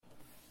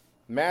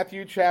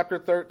Matthew chapter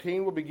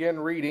 13, we'll begin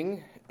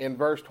reading in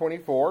verse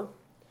 24.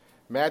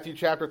 Matthew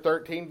chapter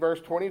 13,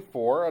 verse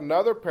 24.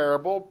 Another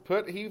parable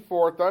put he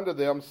forth unto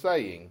them,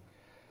 saying,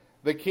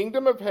 The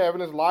kingdom of heaven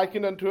is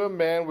likened unto a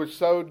man which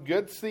sowed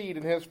good seed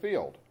in his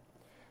field.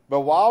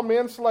 But while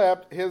men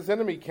slept, his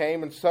enemy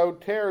came and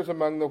sowed tares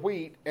among the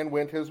wheat, and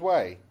went his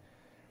way.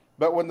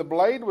 But when the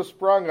blade was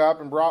sprung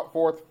up and brought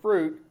forth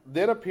fruit,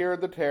 then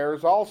appeared the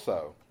tares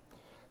also.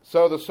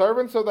 So the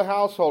servants of the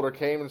householder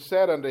came and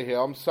said unto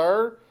him,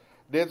 Sir,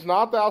 didst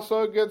not thou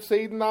sow good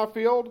seed in thy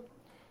field?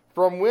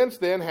 From whence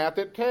then hath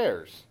it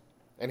tares?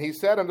 And he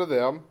said unto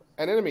them,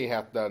 An enemy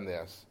hath done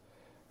this.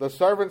 The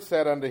servants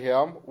said unto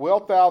him,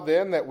 Wilt thou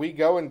then that we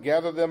go and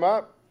gather them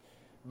up?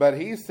 But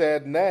he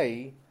said,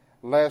 Nay,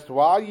 lest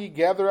while ye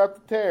gather up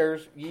the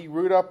tares, ye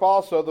root up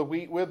also the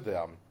wheat with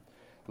them.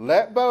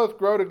 Let both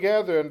grow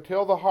together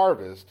until the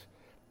harvest.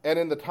 And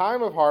in the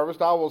time of harvest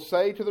I will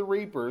say to the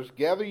reapers,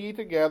 Gather ye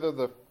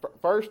together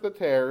first the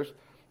tares,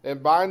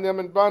 and bind them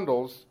in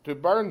bundles to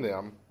burn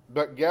them,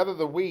 but gather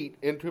the wheat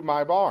into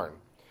my barn.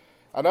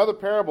 Another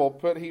parable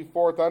put he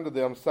forth unto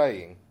them,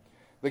 saying,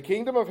 The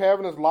kingdom of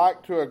heaven is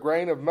like to a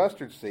grain of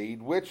mustard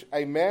seed, which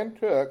a man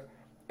took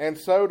and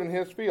sowed in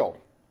his field,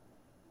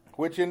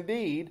 which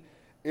indeed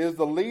is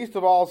the least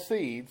of all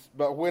seeds,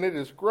 but when it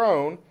is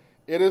grown,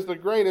 it is the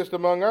greatest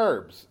among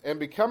herbs, and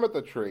becometh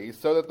a tree,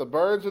 so that the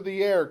birds of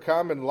the air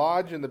come and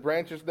lodge in the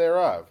branches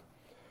thereof.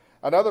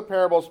 Another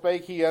parable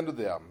spake he unto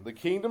them, The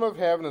kingdom of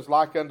heaven is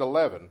like unto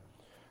leaven,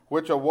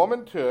 which a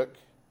woman took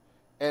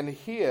and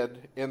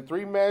hid in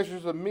 3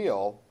 measures of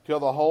meal, till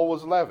the whole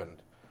was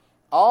leavened.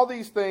 All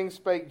these things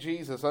spake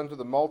Jesus unto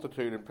the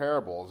multitude in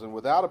parables, and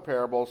without a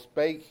parable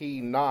spake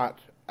he not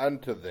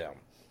unto them.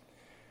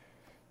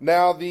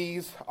 Now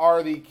these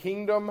are the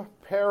kingdom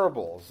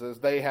parables, as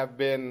they have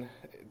been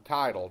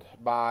titled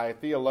by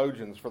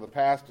theologians for the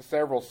past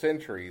several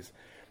centuries.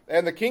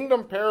 And the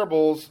kingdom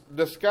parables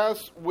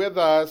discuss with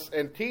us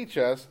and teach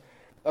us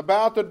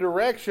about the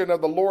direction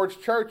of the Lord's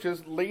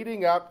churches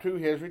leading up to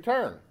his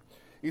return.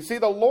 You see,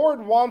 the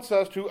Lord wants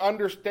us to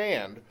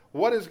understand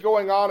what is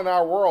going on in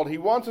our world. He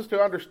wants us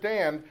to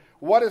understand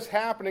what is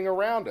happening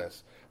around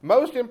us.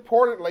 Most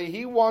importantly,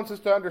 he wants us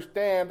to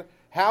understand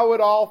how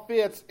it all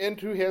fits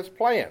into his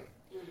plan.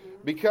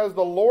 Because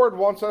the Lord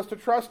wants us to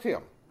trust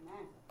him.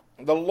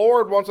 The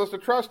Lord wants us to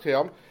trust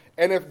him.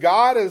 And if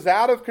God is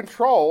out of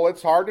control,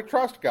 it's hard to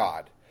trust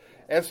God.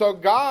 And so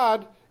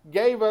God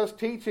gave us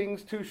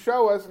teachings to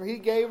show us, and he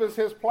gave us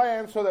his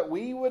plan so that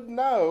we would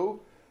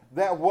know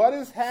that what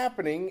is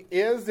happening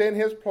is in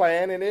his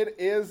plan and it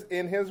is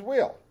in his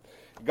will.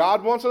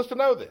 God wants us to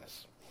know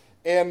this.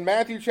 In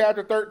Matthew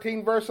chapter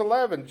 13, verse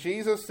 11,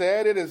 Jesus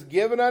said, It is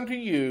given unto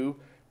you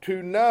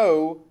to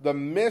know the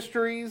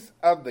mysteries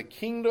of the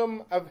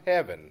kingdom of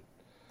heaven,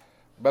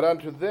 but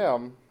unto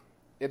them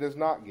it is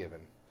not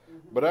given.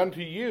 But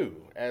unto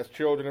you, as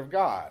children of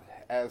God,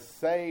 as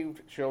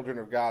saved children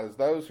of God, as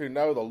those who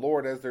know the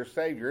Lord as their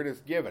Savior, it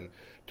is given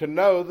to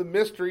know the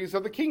mysteries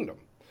of the kingdom.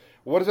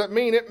 What does that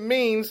mean? It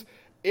means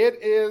it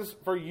is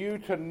for you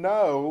to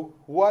know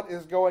what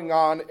is going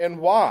on and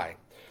why.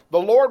 The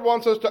Lord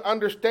wants us to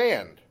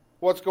understand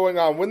what's going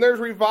on. When there's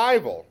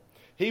revival,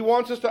 he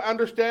wants us to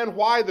understand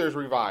why there's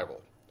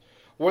revival.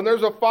 When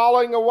there's a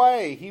falling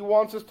away, he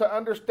wants us to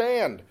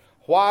understand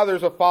why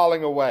there's a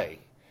falling away.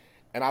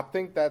 And I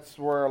think that's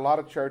where a lot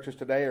of churches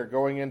today are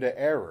going into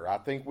error. I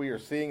think we are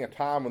seeing a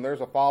time when there's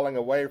a falling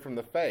away from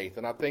the faith.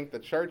 And I think the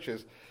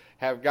churches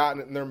have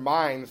gotten it in their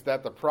minds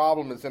that the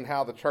problem is in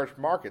how the church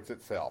markets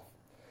itself.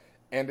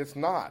 And it's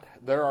not.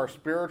 There are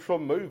spiritual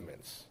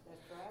movements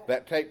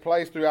that take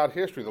place throughout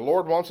history. The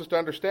Lord wants us to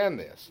understand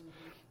this.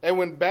 And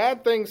when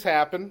bad things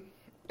happen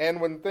and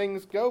when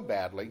things go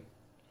badly,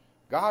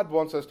 God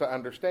wants us to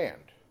understand.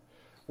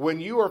 When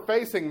you are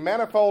facing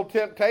manifold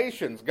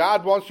temptations,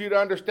 God wants you to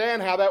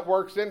understand how that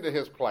works into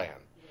his plan.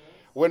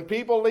 When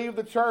people leave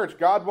the church,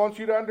 God wants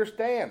you to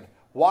understand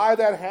why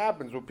that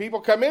happens. When people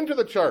come into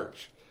the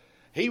church,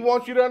 he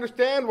wants you to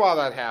understand why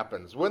that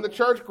happens. When the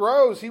church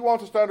grows, he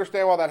wants us to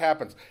understand why that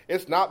happens.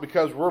 It's not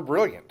because we're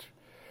brilliant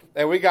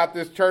and we got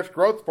this church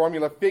growth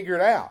formula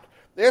figured out.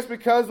 It's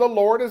because the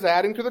Lord is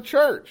adding to the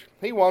church.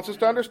 He wants us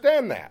to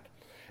understand that.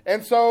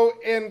 And so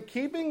in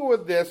keeping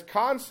with this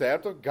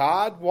concept of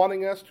God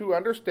wanting us to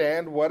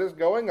understand what is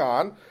going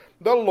on,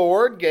 the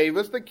Lord gave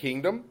us the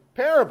kingdom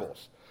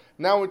parables.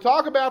 Now, when we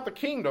talk about the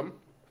kingdom,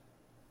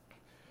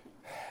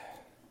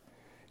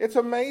 it's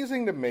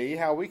amazing to me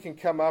how we can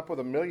come up with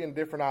a million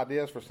different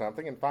ideas for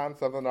something and find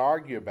something to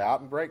argue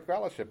about and break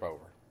fellowship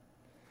over.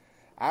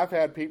 I've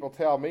had people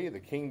tell me the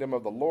kingdom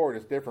of the Lord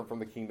is different from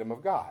the kingdom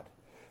of God.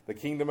 The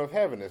kingdom of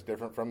heaven is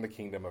different from the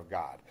kingdom of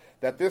God.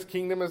 That this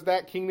kingdom is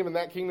that kingdom and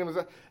that kingdom is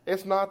that.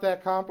 It's not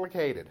that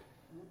complicated.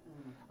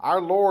 Our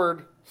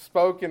Lord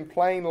spoke in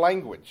plain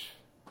language.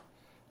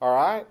 All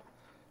right?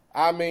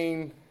 I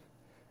mean,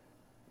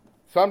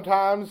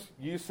 sometimes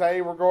you say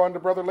we're going to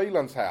Brother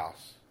Leland's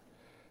house.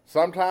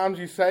 Sometimes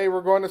you say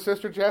we're going to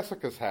Sister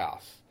Jessica's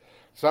house.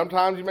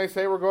 Sometimes you may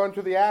say we're going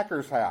to the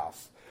Acker's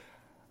house.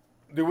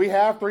 Do we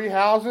have 3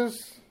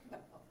 houses?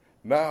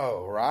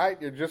 No, right?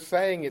 You're just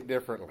saying it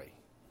differently.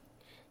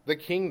 The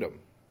kingdom.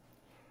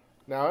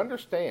 Now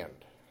understand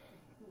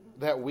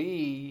that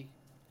we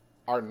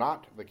are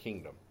not the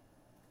kingdom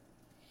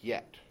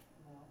yet.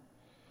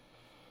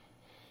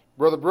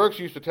 Brother Brooks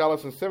used to tell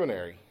us in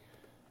seminary,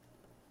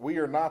 we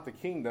are not the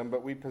kingdom,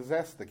 but we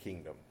possess the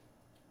kingdom.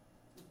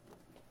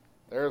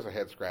 There's a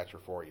head scratcher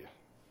for you.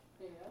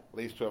 Yeah. At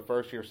least to a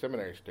first-year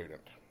seminary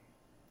student.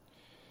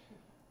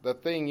 The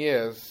thing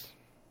is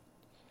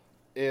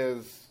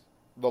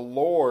the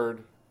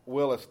Lord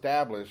will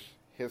establish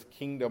his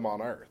kingdom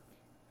on earth.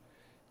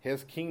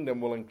 His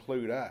kingdom will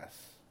include us.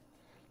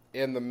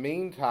 In the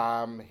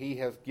meantime, he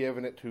has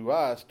given it to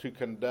us to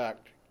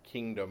conduct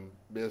kingdom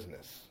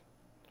business.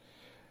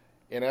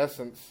 In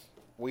essence,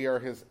 we are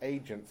his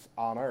agents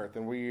on earth,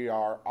 and we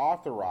are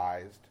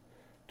authorized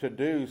to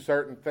do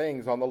certain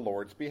things on the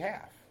Lord's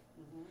behalf.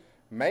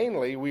 Mm-hmm.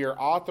 Mainly, we are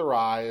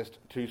authorized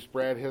to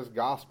spread his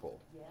gospel,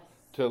 yes,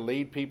 to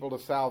lead people to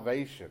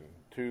salvation,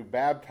 to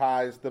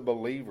baptize the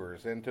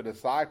believers, and to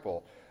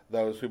disciple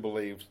those who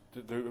believe,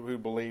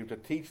 to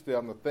teach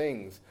them the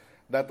things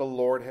that the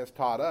Lord has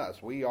taught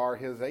us. We are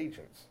his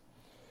agents.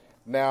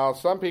 Now,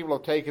 some people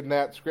have taken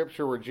that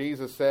scripture where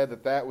Jesus said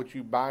that that which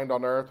you bind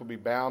on earth will be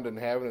bound in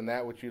heaven, and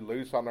that which you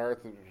loose on earth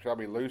shall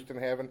be loosed in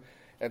heaven.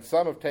 And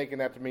some have taken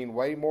that to mean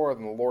way more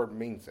than the Lord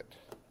means it.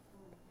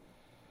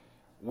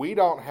 We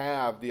don't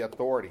have the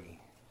authority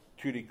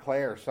to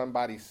declare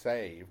somebody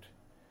saved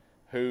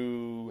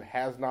who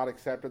has not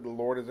accepted the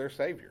Lord as their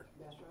Savior.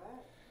 That's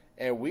right.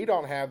 And we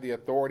don't have the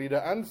authority to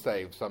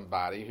unsave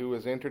somebody who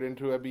has entered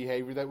into a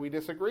behavior that we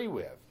disagree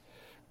with.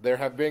 There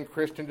have been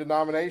Christian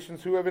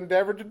denominations who have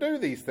endeavored to do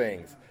these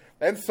things.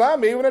 And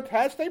some even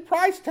attached a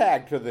price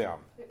tag to them.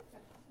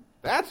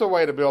 That's a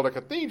way to build a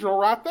cathedral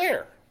right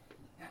there.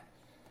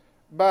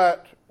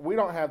 But we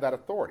don't have that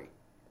authority.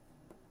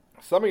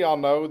 Some of y'all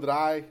know that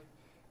I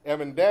am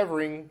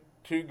endeavoring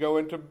to go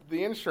into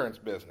the insurance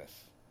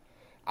business.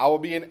 I will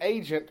be an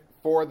agent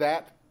for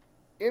that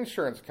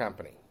insurance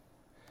company.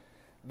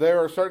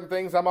 There are certain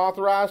things I'm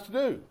authorized to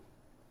do.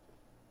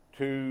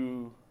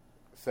 To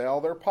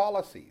sell their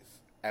policies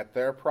at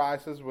their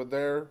prices with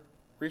their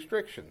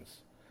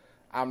restrictions.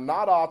 I'm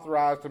not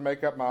authorized to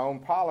make up my own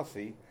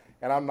policy,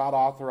 and I'm not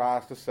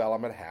authorized to sell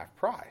them at half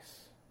price.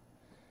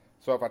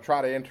 So if I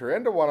try to enter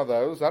into one of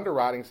those,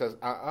 underwriting says,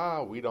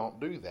 we don't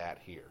do that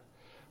here.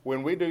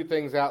 When we do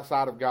things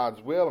outside of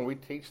God's will and we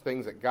teach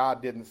things that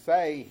God didn't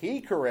say,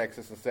 he corrects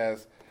us and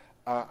says,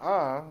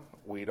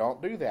 we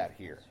don't do that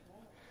here.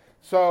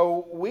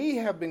 So we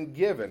have been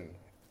given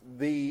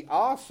the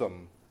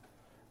awesome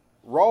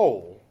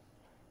role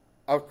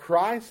of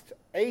Christ's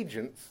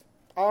agents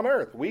on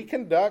earth. We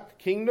conduct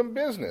kingdom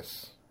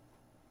business.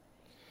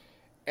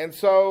 And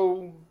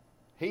so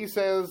he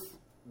says,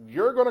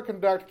 you're going to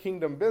conduct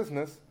kingdom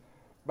business,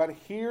 but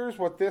here's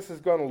what this is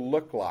going to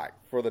look like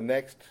for the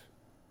next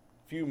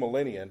few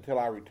millennia until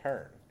I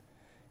return.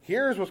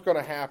 Here's what's going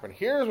to happen.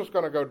 Here's what's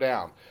going to go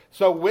down.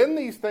 So when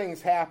these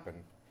things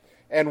happen,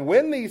 and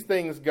when these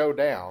things go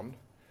down,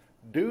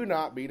 do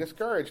not be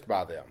discouraged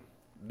by them.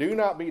 Do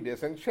not be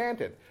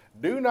disenchanted.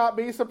 Do not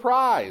be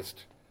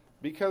surprised,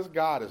 because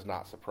God is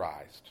not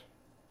surprised.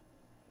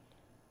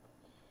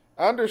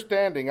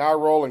 Understanding our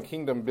role in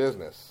kingdom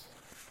business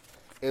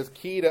is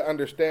key to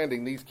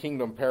understanding these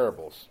kingdom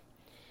parables.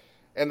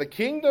 And the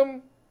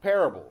kingdom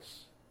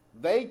parables,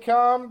 they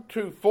come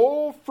to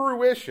full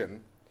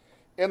fruition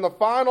in the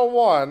final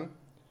one,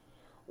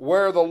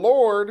 where the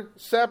Lord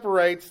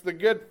separates the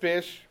good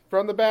fish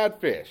from the bad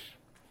fish.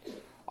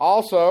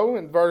 Also,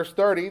 in verse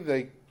 30,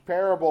 the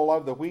parable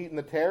of the wheat and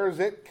the tares,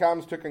 it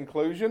comes to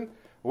conclusion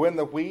when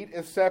the wheat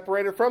is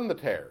separated from the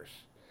tares.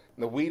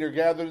 The wheat are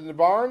gathered in the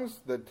barns,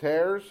 the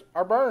tares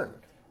are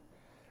burned.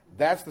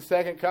 That's the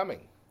second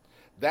coming.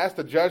 That's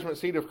the judgment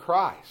seat of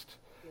Christ.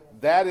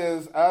 That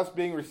is us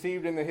being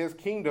received into his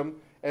kingdom,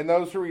 and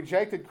those who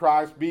rejected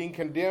Christ being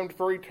condemned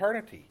for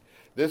eternity.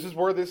 This is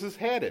where this is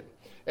headed.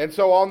 And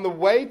so on the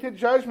way to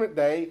Judgment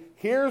Day,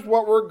 here's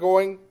what we're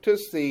going to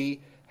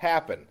see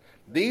happen.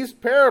 These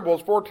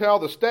parables foretell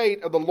the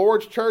state of the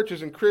Lord's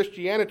churches in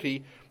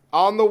Christianity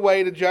on the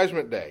way to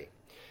Judgment Day.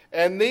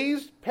 And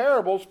these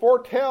parables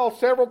foretell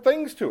several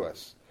things to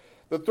us.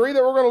 The three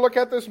that we're going to look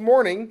at this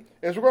morning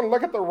is we're going to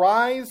look at the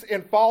rise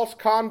in false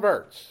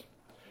converts.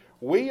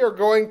 We are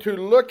going to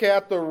look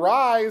at the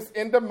rise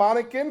in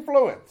demonic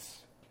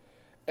influence.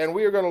 And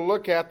we are going to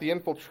look at the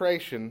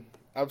infiltration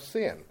of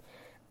sin.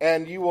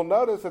 And you will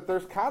notice that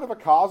there's kind of a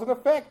cause and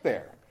effect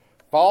there.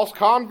 False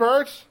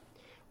converts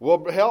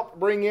will help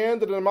bring in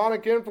the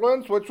demonic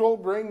influence, which will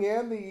bring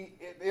in the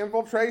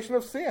infiltration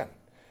of sin.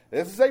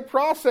 This is a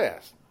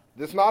process.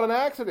 It's not an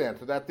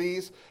accident that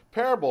these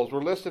parables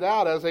were listed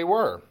out as they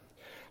were.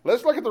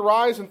 Let's look at the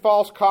rise in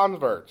false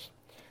converts.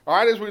 All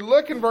right, as we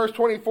look in verse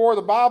 24,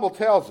 the Bible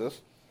tells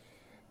us,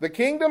 the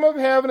kingdom of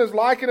heaven is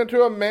likened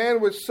unto a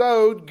man which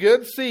sowed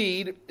good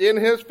seed in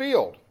his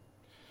field.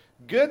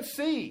 Good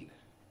seed.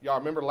 Y'all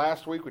remember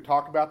last week we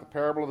talked about the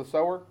parable of the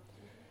sower?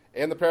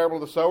 In the parable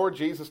of the sower,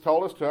 Jesus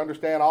told us to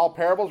understand all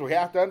parables. We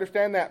have to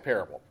understand that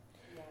parable.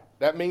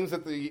 That means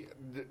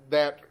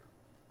that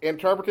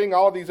interpreting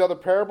all of these other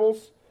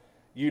parables,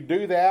 you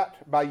do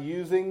that by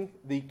using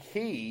the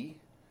key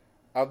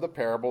of the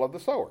parable of the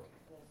sower.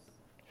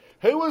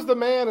 Who was the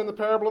man in the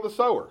parable of the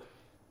sower?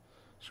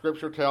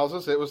 Scripture tells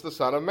us it was the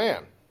Son of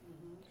Man.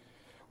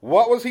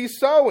 What was he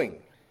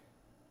sowing?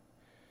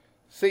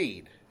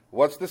 Seed.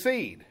 What's the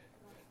seed?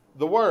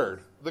 The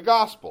Word, the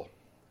gospel.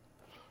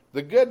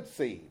 The good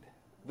seed,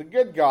 the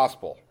good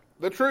gospel,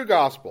 the true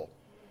gospel.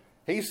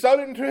 He sowed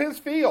it into his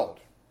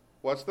field.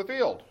 What's the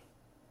field?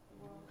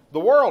 The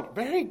world.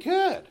 Very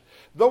good.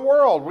 The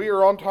world. We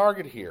are on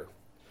target here.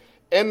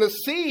 And the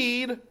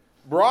seed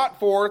brought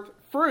forth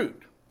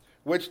fruit,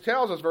 which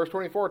tells us, verse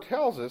 24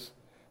 tells us,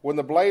 when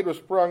the blade was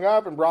sprung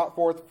up and brought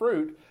forth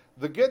fruit,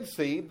 the good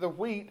seed, the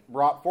wheat,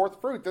 brought forth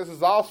fruit. This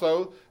is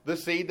also the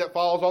seed that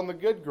falls on the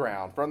good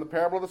ground from the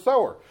parable of the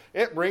sower.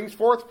 It brings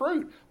forth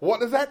fruit. What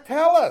does that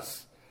tell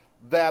us?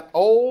 That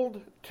Old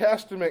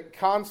Testament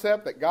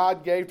concept that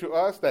God gave to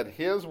us, that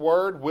his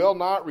word will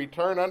not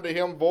return unto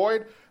him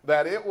void,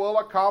 that it will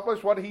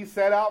accomplish what he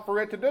set out for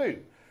it to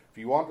do. If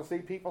you want to see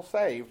people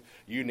saved,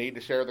 you need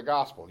to share the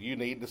gospel. You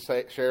need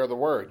to share the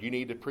word. You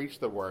need to preach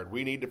the word.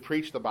 We need to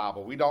preach the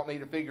Bible. We don't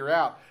need to figure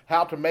out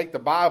how to make the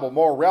Bible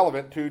more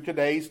relevant to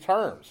today's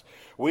terms.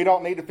 We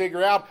don't need to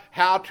figure out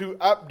how to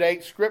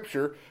update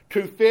Scripture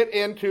to fit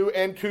into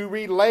and to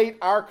relate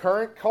our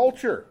current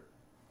culture.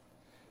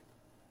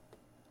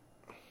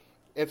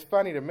 It's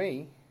funny to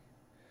me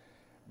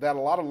that a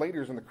lot of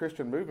leaders in the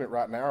Christian movement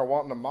right now are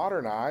wanting to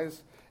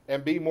modernize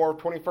and be more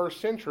 21st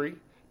century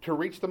to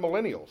reach the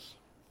millennials.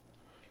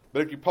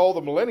 But if you poll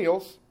the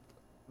millennials,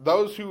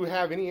 those who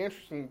have any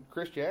interest in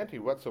Christianity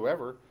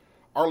whatsoever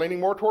are leaning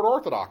more toward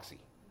orthodoxy,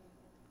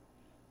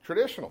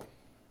 traditional.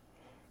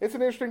 It's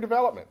an interesting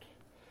development.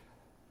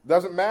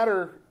 Doesn't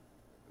matter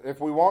if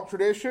we want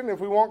tradition,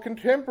 if we want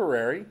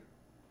contemporary.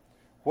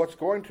 What's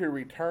going to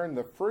return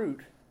the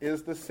fruit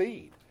is the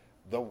seed.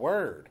 The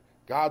word,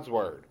 God's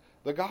word,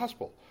 the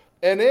gospel.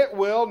 And it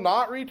will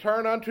not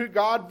return unto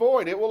God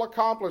void. It will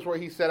accomplish what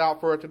he set out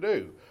for it to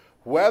do.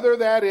 Whether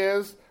that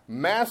is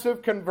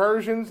massive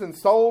conversions and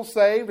souls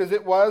saved, as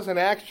it was in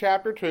Acts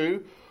chapter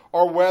 2,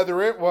 or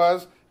whether it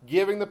was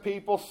giving the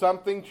people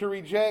something to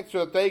reject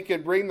so that they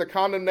could bring the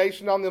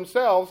condemnation on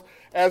themselves,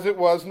 as it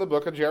was in the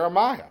book of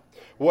Jeremiah.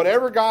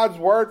 Whatever God's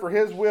word for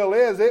his will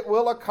is, it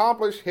will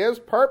accomplish his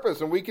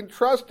purpose, and we can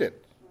trust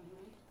it.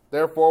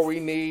 Therefore, we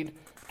need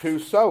to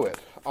sow it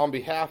on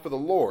behalf of the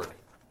Lord.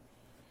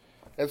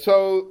 And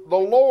so the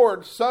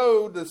Lord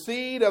sowed the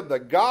seed of the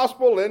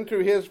gospel into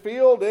his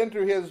field,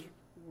 into his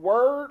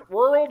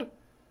world.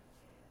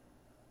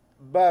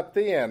 But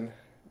then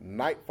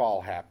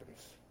nightfall happens.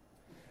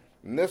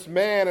 And this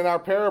man in our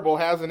parable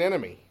has an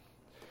enemy.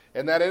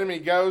 And that enemy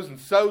goes and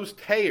sows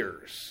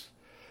tares.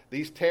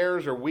 These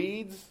tares are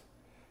weeds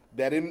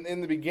that in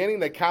the beginning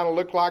they kind of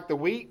look like the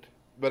wheat.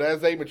 But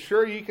as they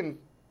mature, you can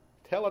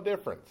tell a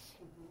difference.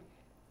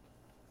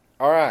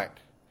 All right.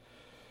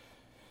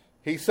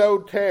 He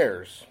sowed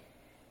tares.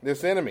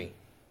 This enemy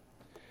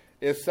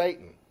is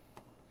Satan.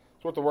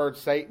 That's what the word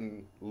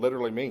Satan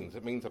literally means.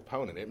 It means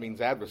opponent. It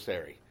means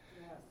adversary.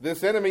 Yes.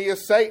 This enemy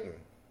is Satan.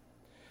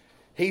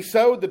 He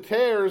sowed the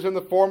tares in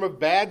the form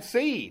of bad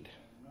seed.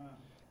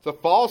 It's a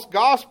false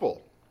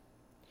gospel.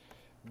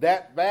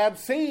 That bad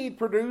seed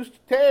produced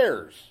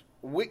tares,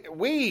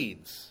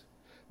 weeds,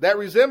 that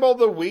resemble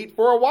the wheat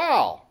for a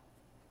while.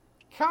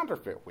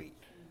 Counterfeit wheat.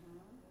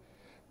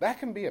 That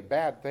can be a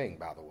bad thing,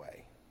 by the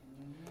way.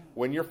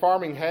 When you're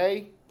farming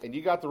hay and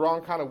you got the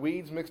wrong kind of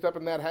weeds mixed up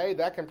in that hay,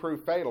 that can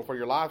prove fatal for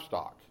your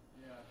livestock.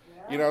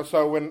 Yeah. You know,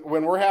 so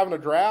when we're having a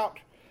drought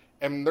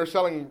and they're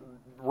selling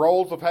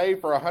rolls of hay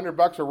for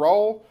 $100 a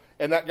roll,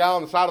 and that guy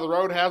on the side of the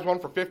road has one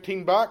for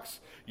 $15,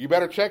 you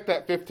better check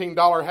that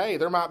 $15 hay.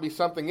 There might be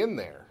something in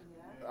there.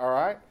 Yeah. All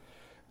right?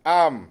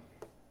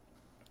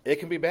 It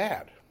can be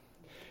bad.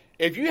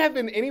 If you have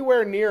been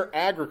anywhere near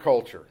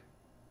agriculture,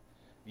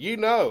 you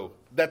know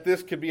that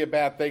this could be a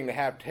bad thing to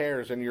have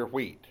tares in your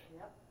wheat.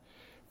 Yep.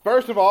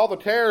 First of all, the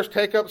tares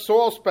take up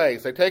soil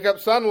space. They take up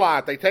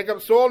sunlight. They take up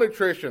soil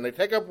nutrition. They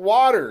take up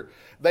water.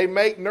 They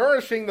make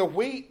nourishing the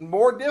wheat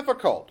more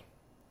difficult.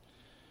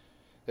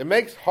 It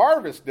makes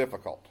harvest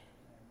difficult.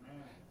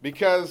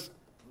 Because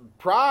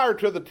prior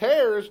to the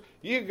tares,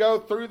 you could go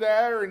through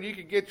there and you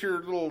could get your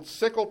little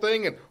sickle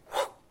thing and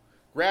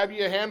grab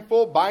you a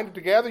handful, bind it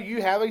together,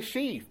 you have a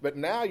sheaf. But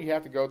now you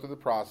have to go through the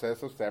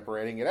process of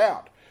separating it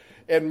out.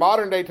 In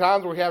modern day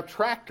times, we have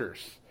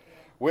tractors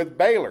with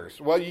balers.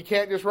 Well, you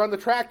can't just run the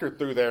tractor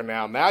through there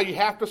now. Now you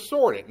have to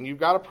sort it, and you've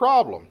got a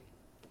problem.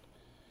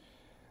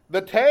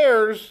 The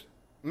tares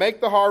make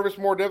the harvest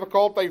more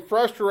difficult. They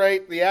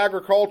frustrate the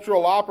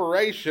agricultural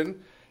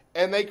operation,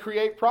 and they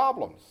create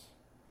problems.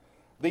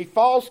 The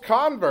false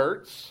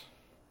converts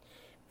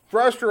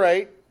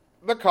frustrate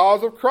the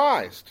cause of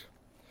Christ.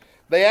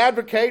 They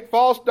advocate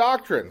false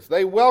doctrines.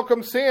 They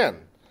welcome sin.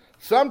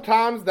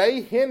 Sometimes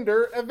they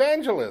hinder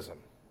evangelism.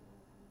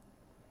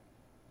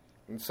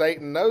 And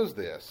Satan knows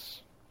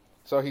this,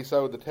 so he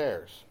sowed the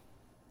tares.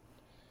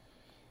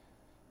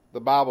 The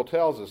Bible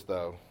tells us,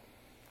 though,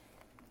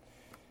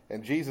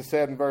 And Jesus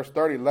said in verse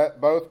 30,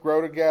 let both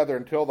grow together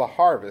until the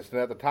harvest.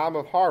 And at the time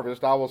of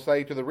harvest I will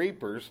say to the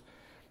reapers,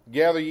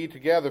 gather ye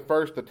together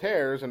first the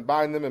tares, and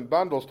bind them in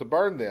bundles to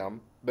burn them,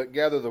 but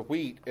gather the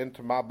wheat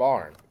into my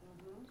barn.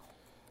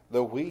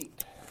 The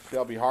wheat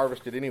shall be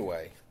harvested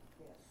anyway.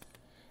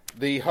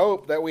 The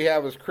hope that we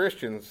have as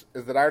Christians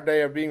is that our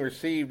day of being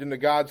received into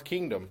God's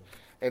kingdom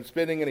and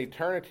spending an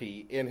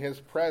eternity in His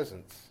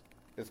presence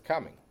is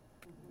coming.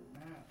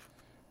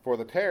 For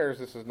the tares,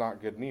 this is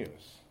not good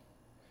news.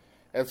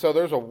 And so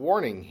there's a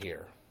warning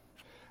here.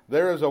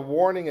 There is a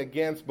warning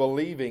against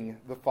believing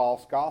the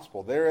false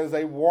gospel. There is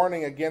a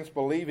warning against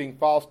believing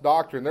false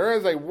doctrine. There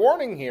is a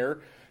warning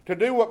here to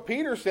do what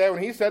Peter said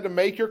when he said to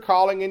make your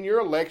calling and your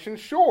election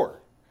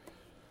sure.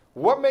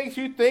 What makes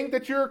you think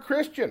that you're a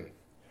Christian?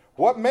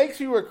 What makes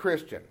you a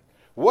Christian?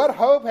 What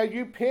hope have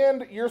you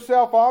pinned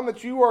yourself on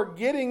that you are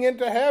getting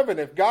into heaven?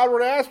 If God were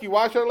to ask you,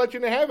 why should I let you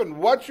into heaven?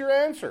 What's your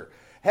answer?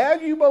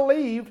 Have you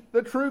believed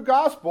the true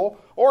gospel,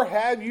 or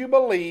have you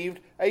believed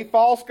a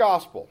false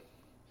gospel?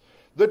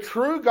 The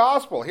true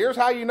gospel, here's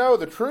how you know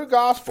the true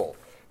gospel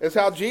is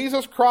how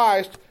Jesus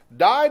Christ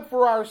died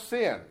for our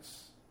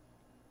sins.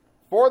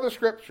 For the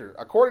Scripture,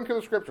 according to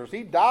the Scriptures.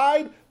 He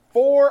died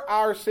for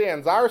our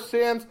sins. Our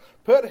sins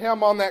put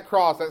Him on that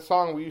cross. That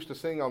song we used to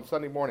sing on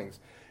Sunday mornings.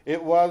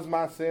 It was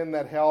my sin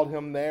that held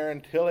Him there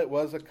until it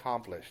was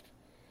accomplished.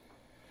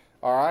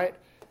 All right?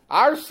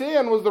 Our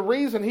sin was the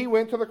reason He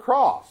went to the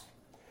cross.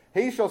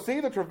 He shall see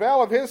the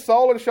travail of His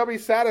soul and shall be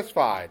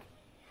satisfied.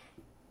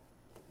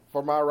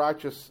 For my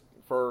righteous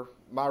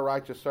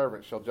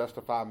servant shall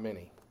justify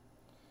many.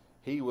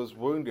 He was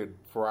wounded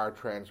for our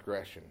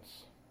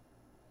transgressions.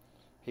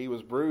 He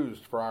was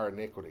bruised for our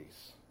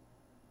iniquities.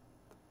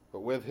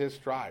 But with His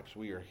stripes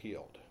we are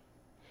healed.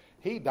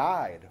 He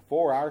died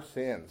for our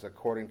sins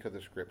according to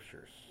the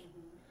Scriptures.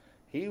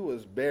 He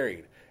was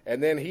buried.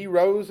 And then He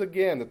rose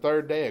again the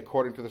third day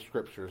according to the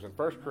Scriptures. And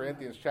 1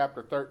 Corinthians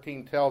chapter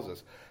 13 tells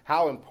us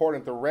how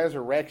important the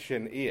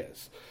resurrection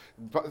is.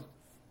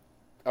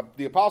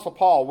 The Apostle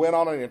Paul went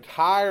on an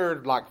entire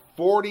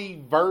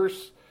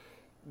 40-verse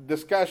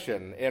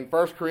discussion in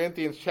 1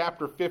 Corinthians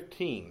chapter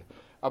 15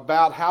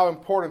 about how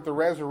important the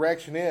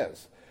resurrection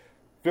is.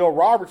 Phil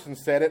Robertson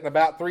said it in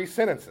about 3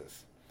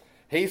 sentences.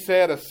 He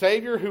said, a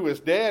Savior who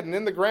is dead and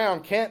in the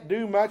ground can't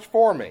do much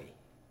for me.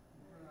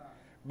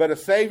 But a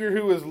Savior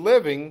who is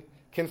living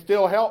can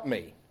still help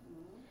me.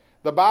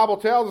 The Bible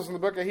tells us in the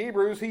book of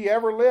Hebrews, He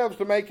ever lives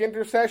to make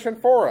intercession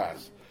for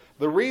us.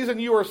 The reason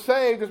you are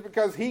saved is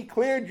because He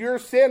cleared your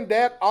sin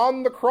debt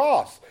on the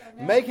cross,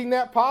 making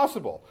that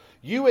possible.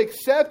 You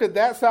accepted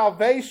that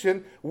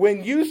salvation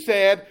when you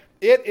said,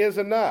 it is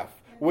enough.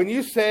 When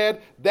you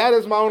said, that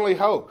is my only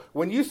hope.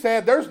 When you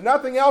said, there's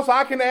nothing else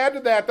I can add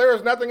to that. There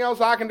is nothing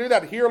else I can do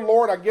that. Here,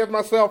 Lord, I give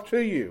myself to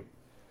you.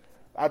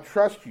 I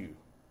trust you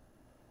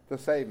to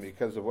save me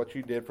because of what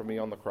you did for me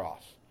on the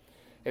cross.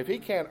 If He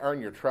can't earn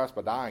your trust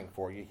by dying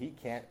for you, He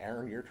can't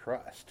earn your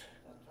trust.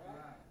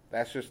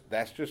 That's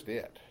just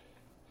it.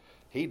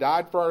 He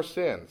died for our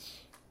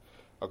sins,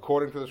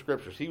 according to the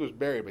Scriptures. He was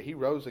buried, but He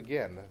rose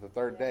again the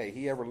third day.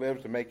 He ever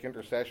lives to make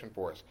intercession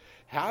for us.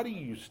 How do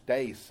you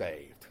stay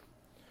saved?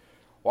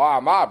 Why,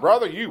 my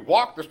brother, you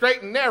walk the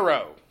straight and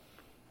narrow.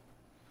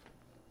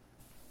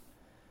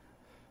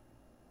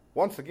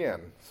 Once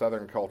again,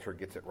 Southern culture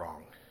gets it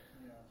wrong.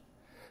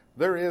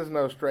 There is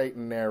no straight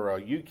and narrow.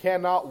 You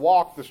cannot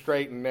walk the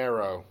straight and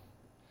narrow.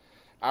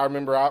 I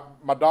remember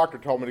my doctor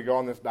told me to go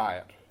on this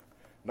diet.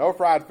 No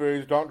fried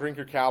foods, don't drink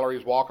your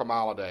calories, walk a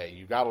mile a day.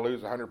 You've got to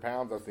lose 100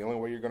 pounds. That's the only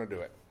way you're going to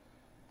do it.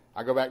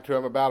 I go back to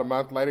him about a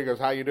month later. He goes,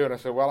 how you doing? I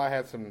said, well, I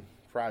had some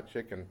fried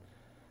chicken.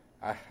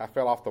 I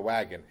fell off the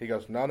wagon. He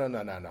goes, no.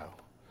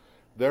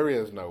 There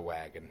is no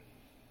wagon.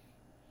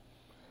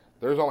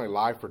 There's only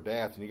life or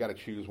death, and you got to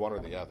choose one or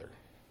the other.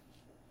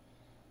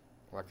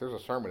 Like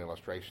there's a sermon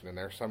illustration in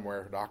there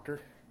somewhere, doctor.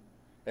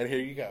 And here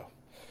you go.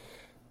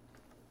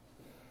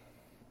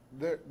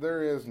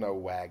 There is no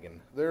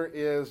wagon. There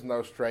is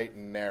no straight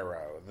and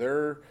narrow.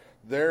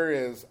 There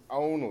is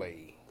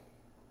only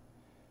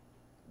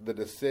the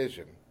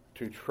decision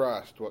to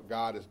trust what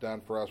God has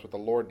done for us, what the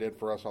Lord did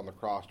for us on the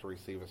cross to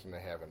receive us into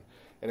heaven.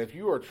 And if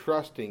you are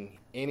trusting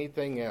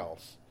anything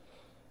else,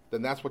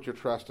 then that's what your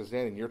trust is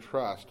in, and your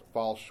trust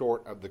falls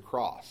short of the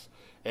cross.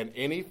 And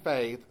any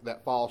faith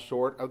that falls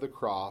short of the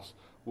cross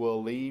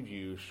will leave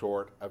you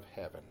short of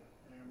heaven.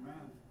 Amen.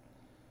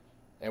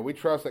 And we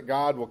trust that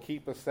God will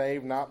keep us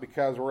saved, not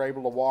because we're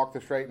able to walk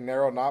the straight and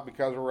narrow, not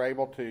because we're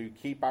able to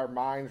keep our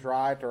minds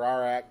right or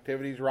our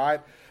activities right,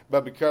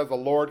 but because the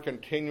Lord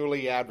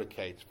continually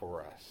advocates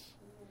for us.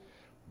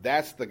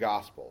 That's the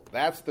gospel.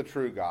 That's the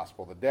true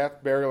gospel. The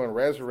death, burial, and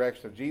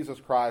resurrection of Jesus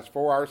Christ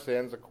for our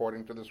sins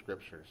according to the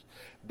Scriptures.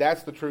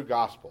 That's the true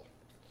gospel.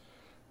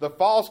 The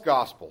false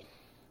gospel.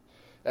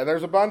 And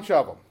there's a bunch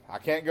of them. I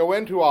can't go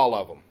into all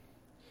of them.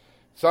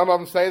 Some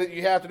of them say that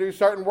you have to do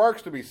certain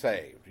works to be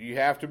saved. You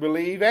have to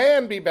believe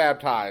and be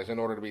baptized in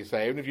order to be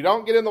saved. And if you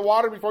don't get in the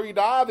water before you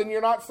die, then you're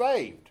not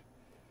saved.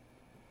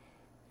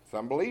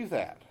 Some believe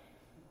that.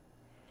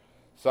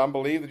 Some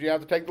believe that you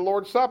have to take the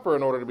Lord's Supper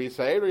in order to be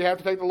saved, or you have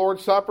to take the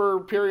Lord's Supper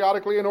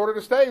periodically in order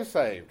to stay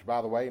saved. By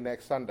the way,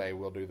 next Sunday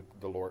we'll do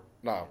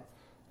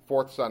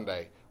fourth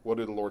Sunday we'll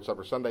do the Lord's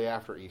Supper. Sunday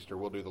after Easter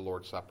we'll do the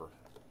Lord's Supper.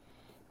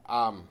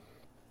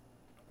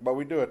 But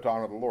we do it to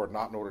honor the Lord,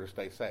 not in order to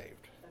stay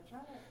saved. That's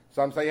right.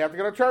 Some say you have to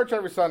go to church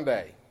every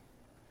Sunday.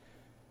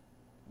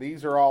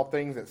 These are all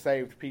things that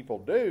saved people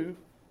do,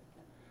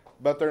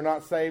 but they're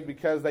not saved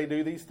because they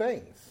do these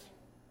things.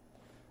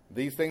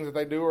 These things that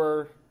they do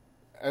are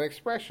an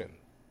expression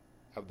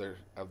of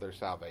their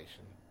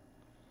salvation.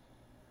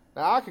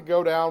 Now, I could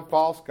go down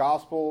false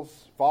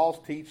gospels, false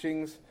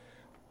teachings.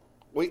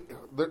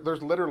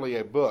 There's literally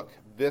a book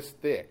this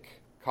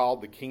thick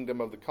called The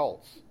Kingdom of the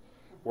Cults,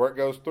 where it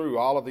goes through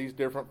all of these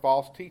different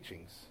false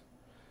teachings.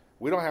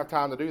 We don't have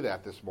time to do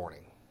that this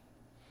morning.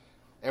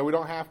 And we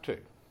don't have to.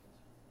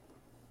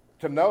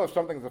 To know if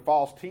something's a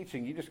false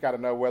teaching, you just got to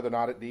know whether or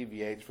not it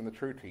deviates from the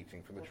true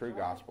teaching, from the true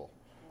gospel.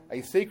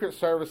 A Secret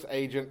Service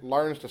agent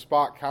learns to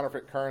spot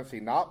counterfeit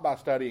currency not by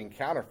studying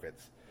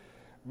counterfeits,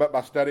 but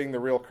by studying the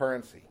real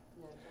currency.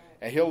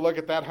 And he'll look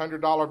at that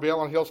 $100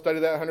 bill, and he'll study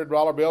that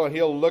 $100 bill, and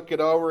he'll look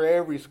it over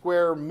every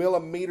square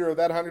millimeter of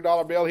that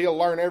 $100 bill. He'll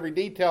learn every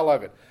detail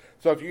of it.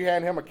 So if you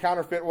hand him a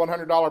counterfeit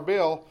 $100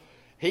 bill,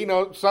 he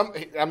knows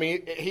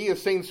he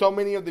has seen so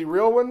many of the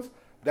real ones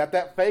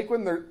that fake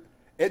one,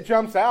 it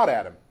jumps out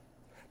at him.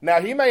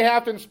 Now, he may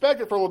have to inspect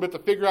it for a little bit to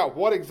figure out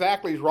what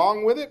exactly is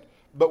wrong with it,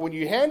 but when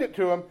you hand it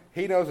to him,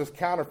 he knows it's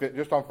counterfeit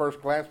just on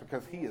first glance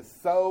because he is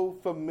so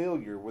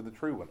familiar with the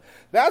true one.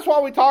 That's why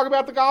we talk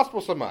about the gospel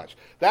so much.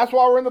 That's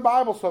why we're in the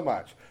Bible so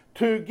much.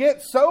 To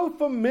get so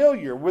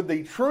familiar with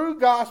the true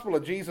gospel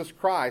of Jesus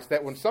Christ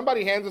that when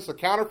somebody hands us a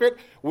counterfeit,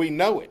 we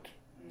know it.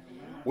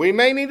 We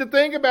may need to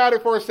think about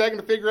it for a second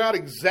to figure out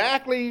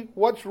exactly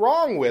what's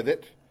wrong with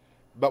it,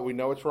 but we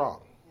know it's wrong.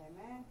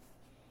 Amen.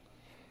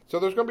 So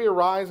there's going to be a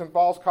rise in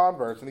false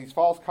converts, and these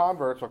false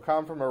converts will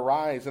come from a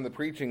rise in the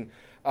preaching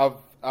of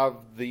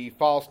the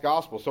false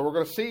gospel. So we're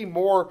going to see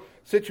more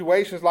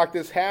situations like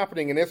this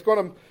happening, and it's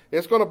going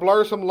to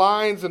blur some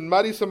lines and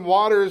muddy some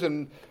waters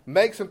and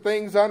make some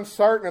things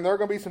uncertain, and there are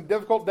going to be some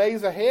difficult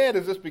days ahead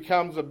as this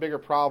becomes a bigger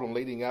problem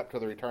leading up to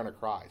the return of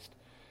Christ.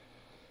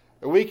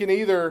 We can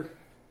either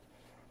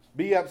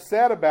be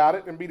upset about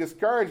it and be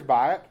discouraged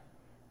by it,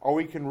 or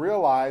we can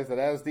realize that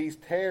as these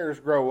tares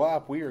grow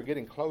up, we are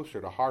getting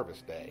closer to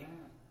harvest day.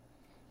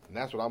 And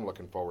that's what I'm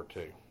looking forward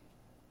to.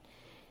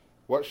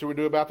 What should we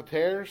do about the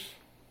tares?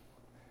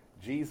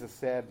 Jesus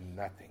said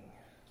nothing.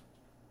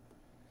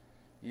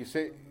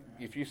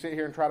 If you sit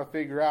here and try to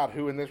figure out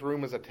who in this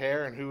room is a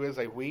tare and who is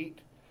a wheat,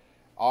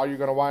 all you're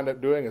going to wind up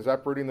doing is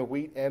uprooting the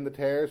wheat and the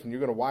tares, and you're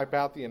going to wipe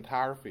out the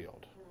entire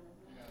field.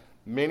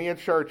 Many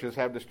churches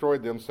have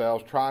destroyed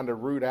themselves trying to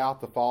root out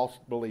the false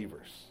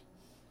believers.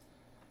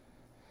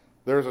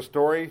 There's a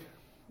story,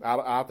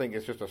 I think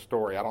it's just a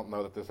story, I don't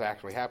know that this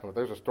actually happened, but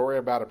there's a story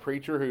about a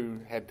preacher who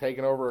had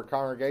taken over a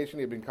congregation.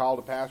 He had been called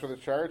to pastor the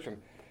church, and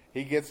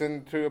he gets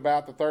into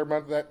about the third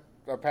month of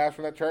that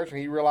pastor that church, and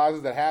he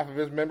realizes that half of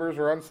his members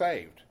are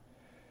unsaved.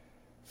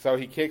 So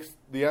he kicks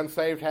the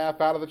unsaved half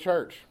out of the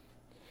church.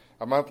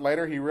 A month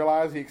later, he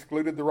realized he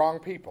excluded the wrong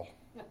people.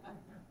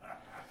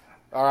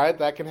 All right,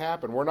 that can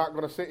happen. We're not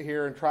going to sit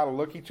here and try to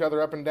look each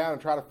other up and down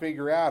and try to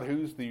figure out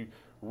who's the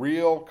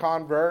real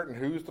convert and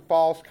who's the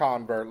false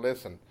convert.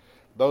 Listen,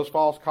 those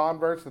false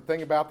converts, the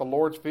thing about the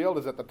Lord's field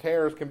is that the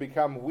tares can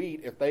become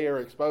wheat if they are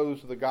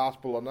exposed to the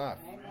gospel enough.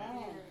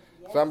 Amen.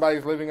 Yes.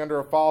 Somebody's living under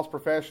a false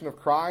profession of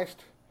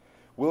Christ,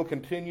 we'll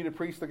continue to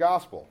preach the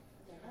gospel.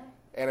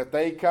 And if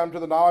they come to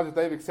the knowledge that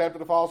they've accepted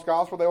the false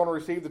gospel, they want to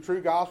receive the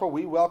true gospel,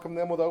 we welcome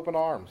them with open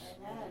arms.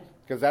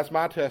 Because that's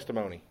my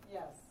testimony.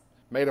 Yes.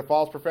 Made a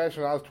false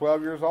profession when I was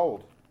 12 years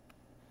old.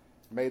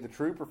 Made the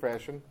true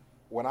profession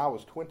when I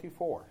was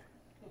 24.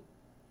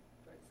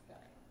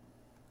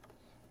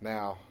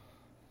 Now,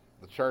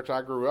 the church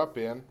I grew up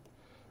in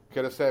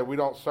could have said, we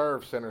don't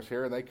serve sinners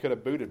here, and they could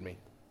have booted me.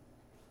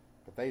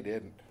 But they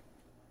didn't.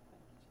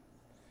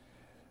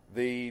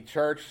 The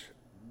church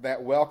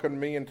that welcomed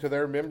me into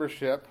their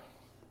membership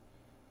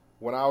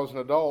when I was an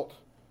adult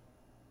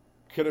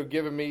could have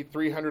given me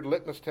 300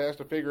 litmus tests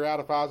to figure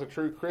out if I was a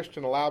true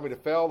Christian, allowed me to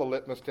fail the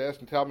litmus test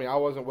and tell me I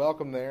wasn't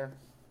welcome there.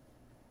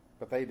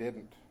 But they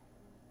didn't.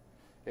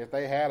 If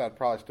they had, I'd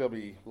probably still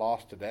be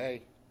lost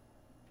today.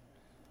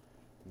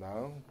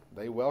 No,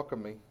 they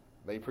welcomed me.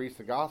 They preached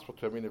the gospel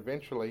to me, and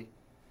eventually,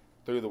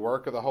 through the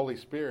work of the Holy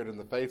Spirit and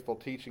the faithful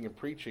teaching and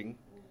preaching,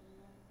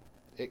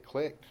 it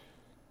clicked.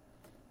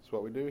 That's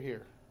what we do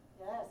here.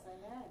 Yes,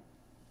 amen.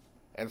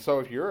 And so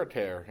if you're a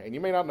tare, and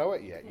you may not know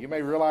it yet, you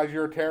may realize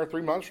you're a tare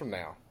 3 months from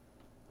now.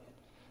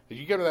 If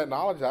you come to that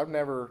knowledge, I've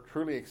never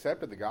truly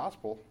accepted the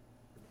gospel,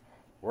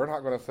 we're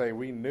not going to say,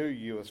 we knew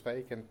you was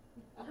faking.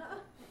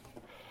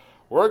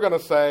 We're going to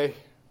say,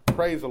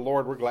 praise the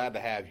Lord, we're glad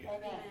to have you.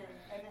 Amen.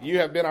 You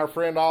have been our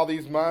friend all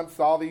these months,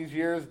 all these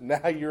years.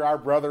 Now you're our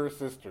brother or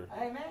sister.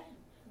 Amen.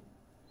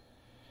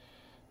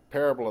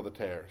 Parable of the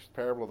tares.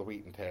 Parable of the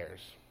wheat and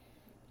tares.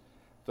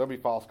 There'll be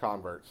false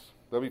converts.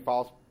 There'll be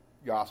false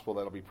gospel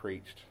that'll be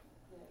preached.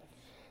 Yes.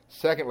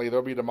 Secondly,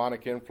 there'll be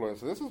demonic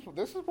influence. This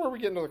is where we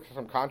get into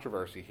some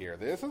controversy here.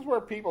 This is where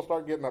people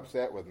start getting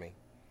upset with me.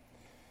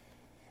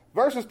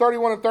 Verses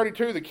 31 and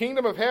 32, the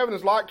kingdom of heaven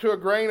is like to a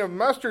grain of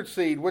mustard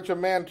seed, which a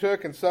man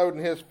took and sowed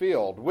in his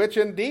field, which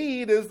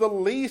indeed is the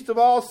least of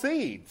all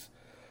seeds.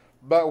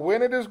 But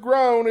when it is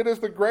grown, it is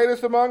the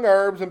greatest among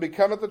herbs, and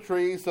becometh a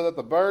tree, so that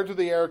the birds of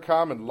the air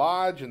come and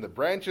lodge in the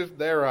branches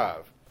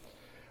thereof.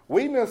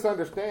 We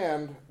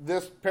misunderstand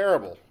this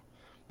parable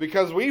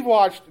because we've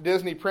watched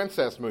Disney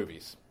princess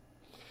movies.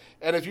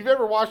 And if you've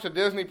ever watched a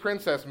Disney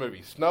princess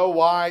movie, Snow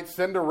White,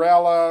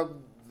 Cinderella,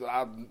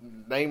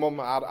 name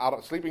them,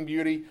 Sleeping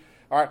Beauty,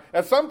 all right,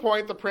 at some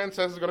point the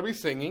princess is going to be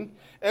singing,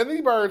 and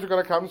the birds are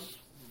going to come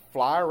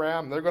fly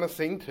around, and they're going to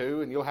sing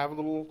too, and you'll have a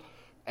little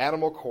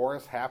animal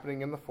chorus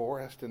happening in the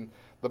forest, and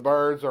the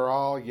birds are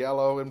all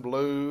yellow and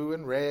blue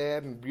and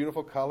red and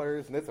beautiful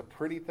colors, and it's a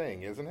pretty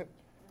thing, isn't it?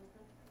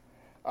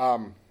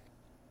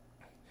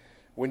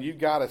 When you've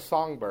got a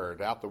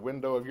songbird out the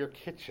window of your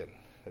kitchen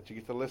that you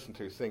get to listen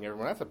to sing every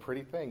morning, that's a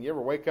pretty thing. You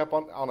ever wake up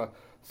on a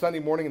Sunday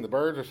morning and the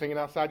birds are singing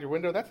outside your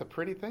window? That's a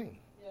pretty thing.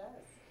 Yes.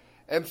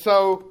 And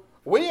so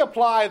we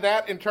apply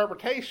that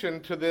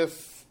interpretation to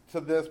this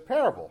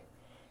parable.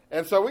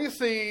 And so we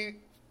see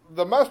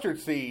the mustard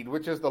seed,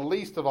 which is the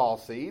least of all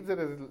seeds. It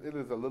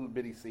is a little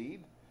bitty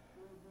seed.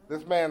 Mm-hmm.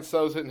 This man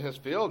sows it in his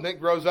field, and it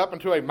grows up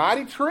into a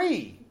mighty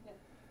tree.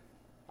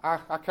 I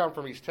come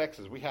from East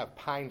Texas. We have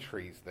pine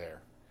trees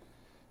there.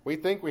 We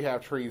think we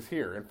have trees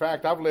here. In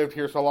fact, I've lived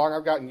here so long,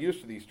 I've gotten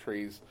used to these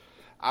trees.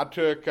 I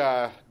took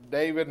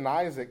David and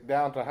Isaac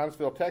down to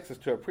Huntsville, Texas,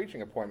 to a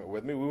preaching appointment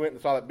with me. We went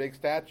and saw that big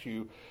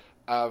statue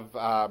of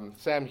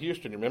Sam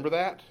Houston. You remember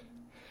that?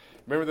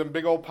 Remember them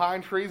big old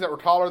pine trees that were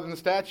taller than the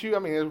statue? I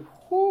mean,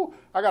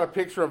 I got a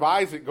picture of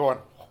Isaac going,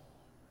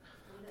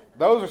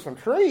 those are some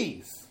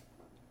trees.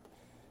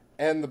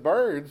 And the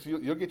birds,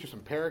 you'll get you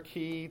some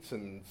parakeets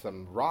and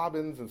some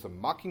robins and some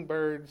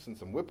mockingbirds and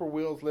some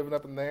whippoorwills living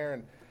up in there.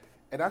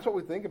 And that's what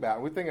we think about.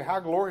 And we think of how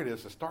glorious it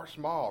is to start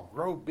small,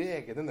 grow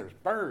big, and then there's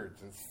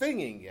birds and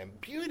singing and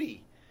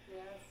beauty.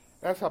 Yes.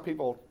 That's how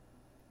people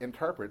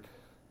interpret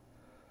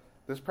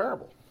this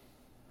parable.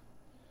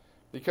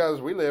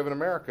 Because we live in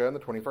America in the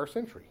 21st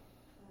century.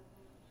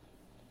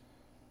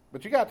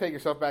 But you got to take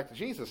yourself back to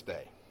Jesus'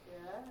 day.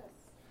 Yes.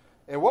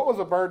 And what was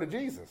a bird to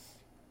Jesus?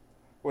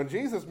 When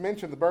Jesus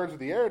mentioned the birds of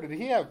the air, did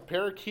he have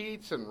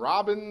parakeets and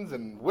robins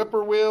and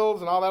whippoorwills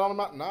and all that on the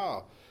mountain?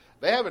 No.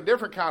 They have a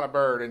different kind of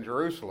bird in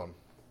Jerusalem.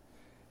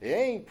 It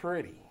ain't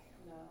pretty.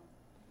 No.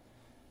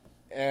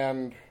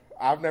 And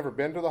I've never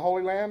been to the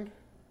Holy Land,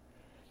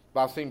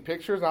 but I've seen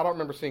pictures, and I don't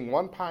remember seeing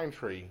one pine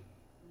tree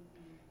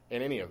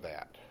in any of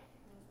that.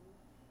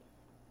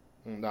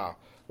 No.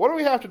 What do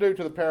we have to do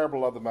to the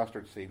parable of the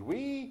mustard seed?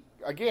 We,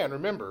 again,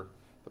 remember,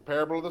 the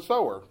parable of the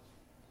sower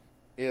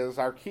is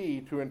our key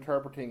to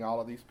interpreting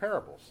all of these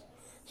parables.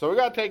 So we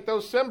got to take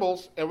those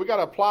symbols, and we got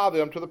to apply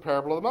them to the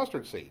parable of the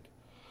mustard seed.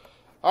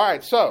 All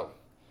right, so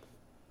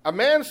a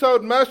man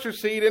sowed mustard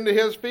seed into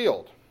his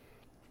field.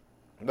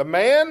 The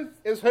man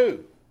is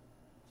who?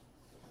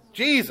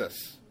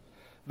 Jesus.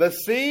 The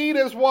seed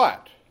is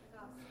what?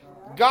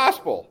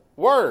 Gospel.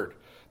 Word.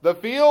 The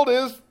field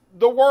is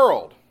the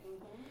world.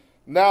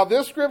 Now,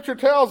 this scripture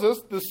tells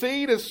us the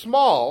seed is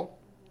small,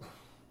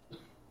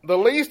 the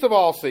least of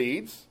all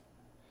seeds,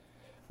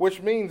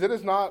 which means it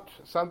is not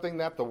something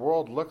that the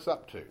world looks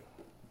up to.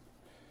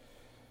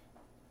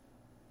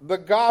 The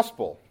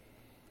gospel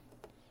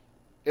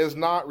is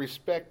not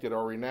respected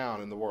or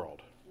renowned in the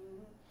world.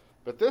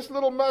 But this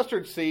little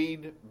mustard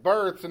seed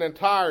births an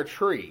entire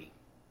tree.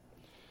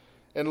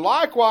 And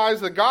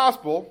likewise, the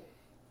gospel,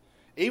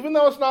 even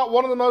though it's not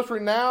one of the most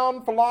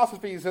renowned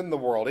philosophies in the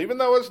world, even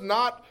though it's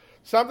not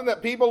something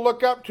that people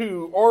look up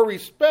to or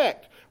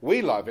respect,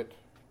 we love it.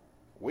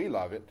 We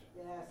love it.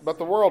 Yes. But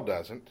the world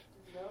doesn't.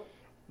 Nope.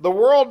 The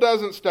world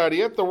doesn't study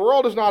it. The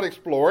world does not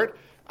explore it.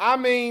 I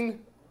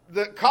mean,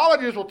 the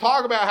colleges will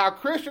talk about how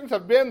Christians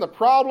have been the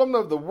problem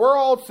of the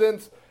world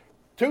since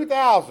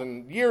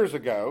 2,000 years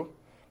ago,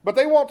 but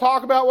they won't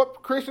talk about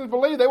what Christians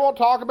believe. They won't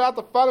talk about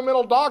the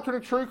fundamental doctrine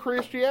of true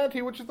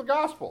Christianity, which is the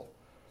gospel.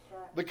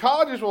 Right. The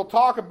colleges will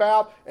talk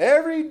about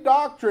every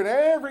doctrine,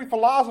 every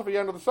philosophy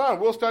under the sun.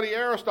 We'll study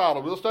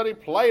Aristotle. We'll study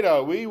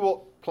Plato.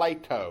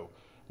 Plato,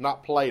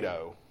 not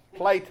Plato.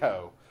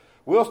 Plato.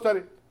 We'll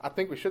study, I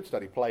think we should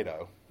study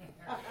Plato.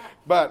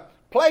 But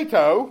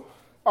Plato,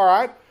 all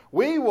right,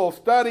 we will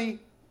study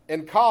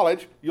in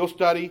college, you'll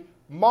study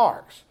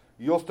Marx.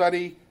 You'll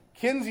study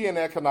Keynesian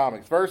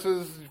economics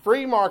versus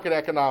free market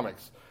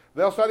economics.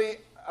 They'll study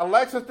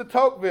Alexis de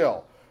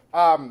Tocqueville,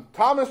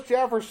 Thomas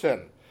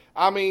Jefferson.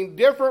 I mean,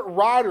 different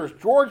writers,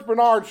 George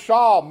Bernard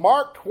Shaw,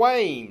 Mark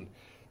Twain,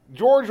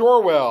 George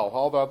Orwell,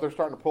 although they're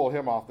starting to pull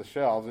him off the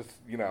shelves. It's,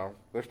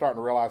 they're starting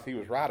to realize he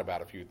was right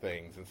about a few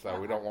things, and so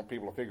we don't want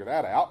people to figure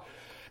that out.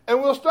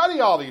 And we'll study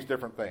all these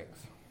different things.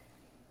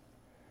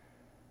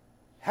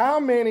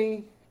 How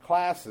many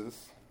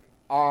classes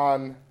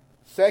on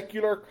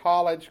secular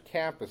college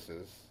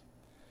campuses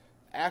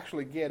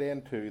actually get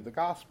into the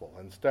gospel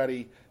and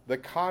study the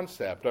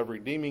concept of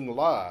redeeming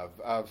love,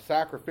 of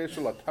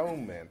sacrificial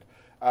atonement,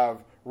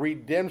 of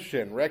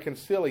redemption,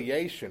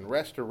 reconciliation,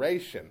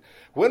 restoration.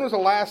 When was the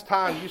last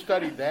time you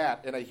studied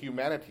that in a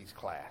humanities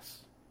class?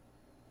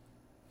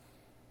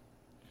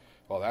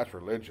 Well, that's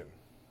religion.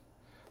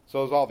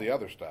 So is all the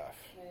other stuff.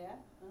 Yeah.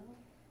 Uh-huh.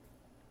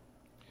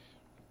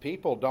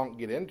 People don't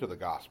get into the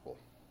gospel.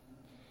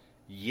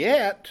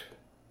 Yet,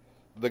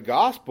 the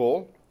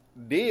gospel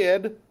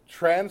did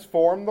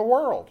transform the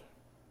world.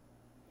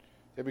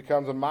 It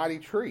becomes a mighty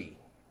tree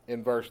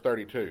in verse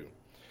 32.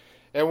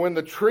 And when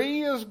the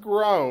tree is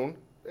grown,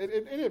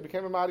 it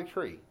became a mighty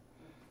tree.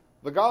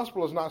 The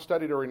gospel is not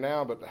studied or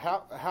renowned, but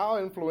how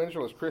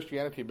influential has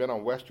Christianity been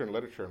on Western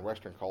literature and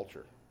Western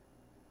culture?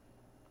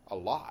 A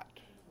lot.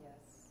 Yes.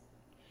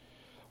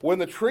 When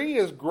the tree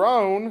is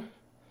grown,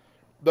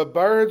 the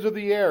birds of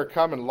the air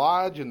come and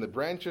lodge in the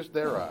branches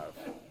thereof.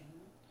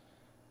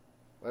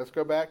 Let's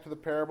go back to the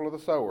parable of the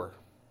sower.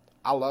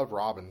 I love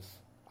robins.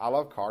 I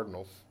love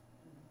cardinals.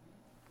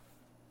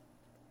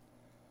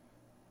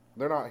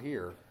 They're not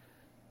here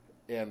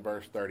in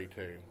verse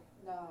 32.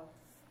 No.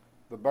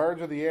 The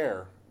birds of the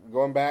air,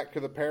 going back to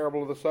the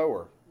parable of the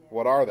sower,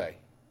 what are they?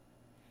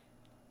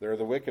 They're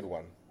the wicked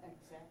one.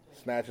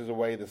 Exactly. Snatches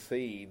away the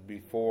seed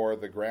before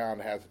the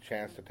ground has a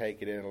chance to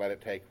take it in and let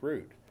it take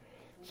root.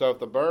 So if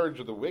the birds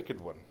are the wicked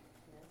one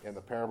in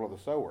the parable of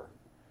the sower,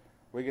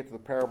 we get to the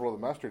parable of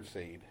the mustard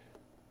seed.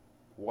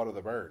 What are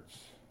the birds?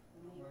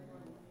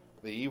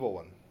 The evil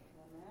one.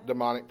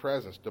 Demonic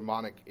presence,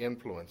 demonic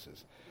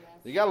influences.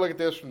 You got to look at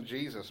this from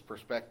Jesus'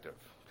 perspective.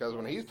 Because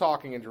when he's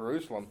talking in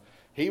Jerusalem,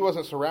 he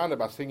wasn't surrounded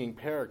by singing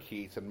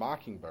parakeets and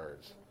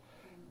mockingbirds.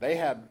 They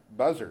had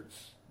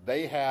buzzards.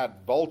 They had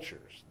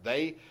vultures.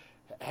 They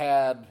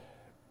had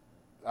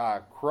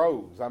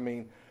crows. I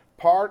mean,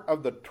 part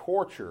of the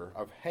torture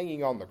of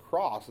hanging on the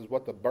cross is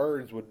what the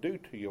birds would do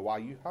to you while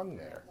you hung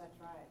there. That's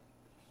right.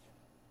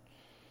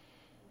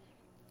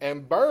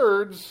 And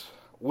birds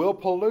will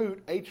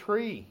pollute a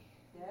tree.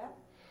 Yeah.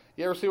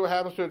 You ever see what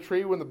happens to a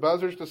tree when the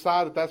buzzards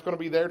decide that that's going to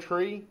be their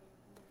tree?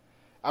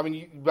 I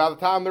mean, by the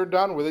time they're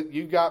done with it,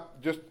 you've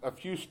got just a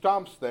few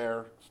stumps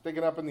there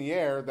sticking up in the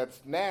air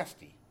that's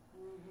nasty.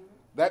 Mm-hmm.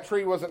 That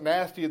tree wasn't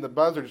nasty and the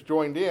buzzards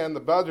joined in. The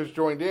buzzards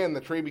joined in,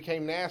 the tree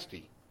became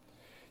nasty.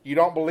 You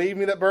don't believe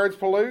me that birds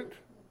pollute?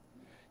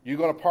 You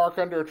going to park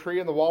under a tree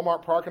in the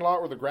Walmart parking lot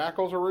where the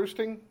grackles are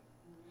roosting?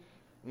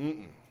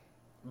 Mm-mm.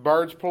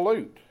 Birds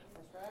pollute.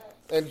 That's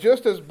right. And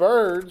just as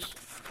birds,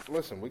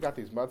 listen, we got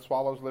these mud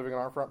swallows living on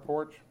our front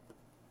porch.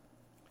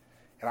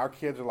 And our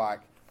kids are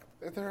like,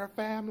 they're a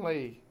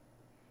family.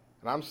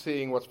 And I'm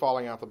seeing what's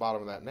falling out the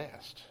bottom of that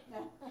nest.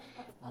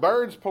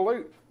 Birds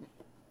pollute.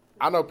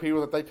 I know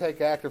people that they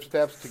take active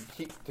steps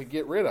to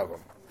get rid of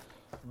them.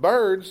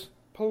 Birds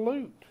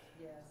pollute.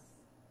 Yes.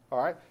 All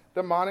right?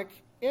 Demonic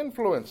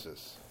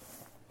influences.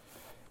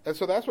 And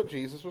so that's what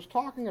Jesus was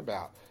talking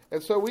about.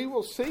 And so we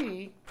will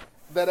see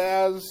that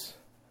as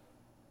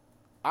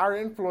our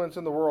influence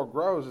in the world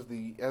grows,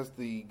 as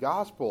the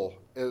gospel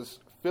is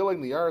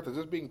filling the earth, as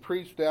it's being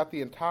preached out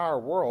the entire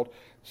world,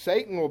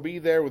 Satan will be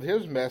there with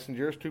his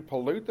messengers to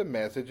pollute the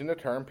message and to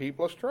turn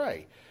people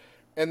astray.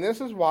 And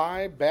this is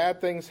why bad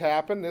things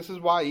happen. This is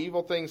why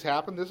evil things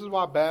happen. This is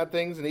why bad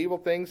things and evil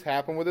things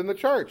happen within the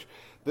church.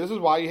 This is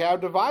why you have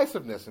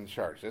divisiveness in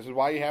church. This is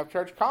why you have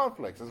church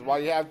conflicts. This is why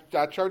you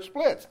have church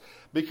splits.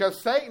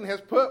 Because Satan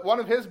has put one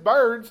of his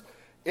birds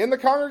in the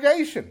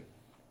congregation.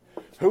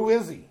 Who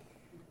is he?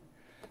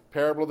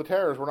 Parable of the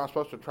terrors, we're not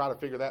supposed to try to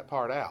figure that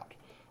part out.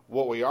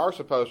 What we are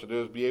supposed to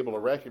do is be able to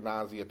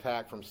recognize the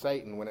attack from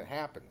Satan when it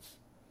happens.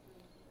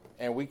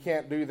 And we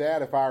can't do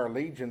that if our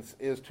allegiance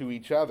is to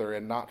each other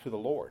and not to the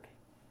Lord.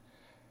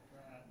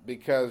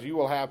 Because you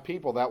will have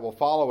people that will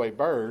follow a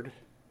bird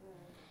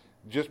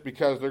just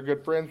because they're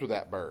good friends with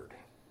that bird.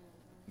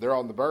 They're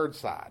on the bird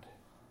side.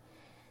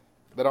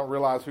 They don't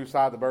realize whose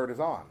side the bird is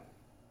on.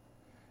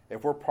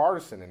 If we're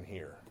partisan in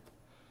here,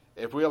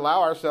 if we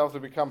allow ourselves to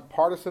become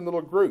partisan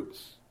little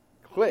groups,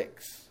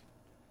 cliques,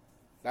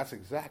 that's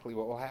exactly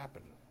what will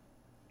happen.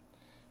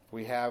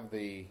 We have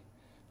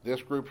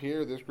this group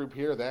here,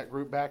 that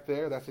group back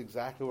there. That's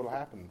exactly what will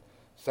happen.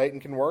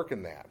 Satan can work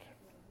in that.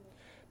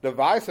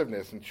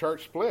 Divisiveness and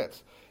church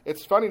splits.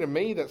 It's funny to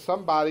me that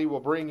somebody will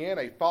bring in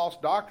a false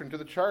doctrine to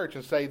the church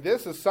and say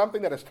this is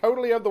something that is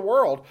totally of the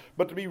world,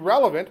 but to be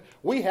relevant,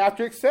 we have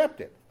to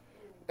accept it.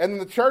 And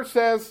the church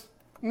says,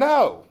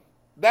 no,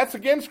 that's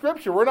against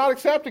Scripture. We're not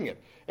accepting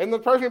it. And the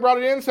person who brought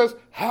it in says,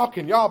 how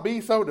can y'all be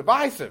so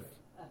divisive?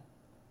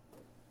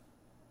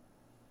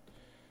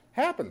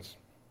 Happens.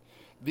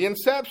 The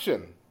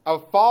inception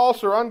of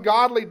false or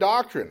ungodly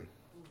doctrine.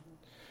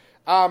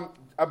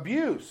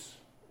 Abuse.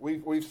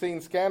 We've seen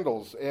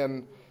scandals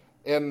in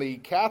the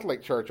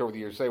Catholic Church over the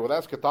years. Say, well,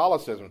 that's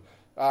Catholicism.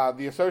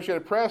 The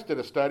Associated Press did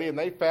a study, and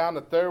they found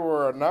that there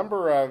were a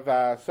number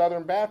of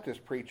Southern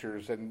Baptist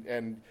preachers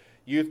and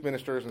youth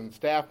ministers and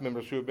staff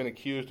members who have been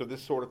accused of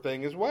this sort of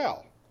thing as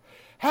well.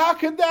 How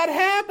could that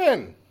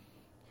happen?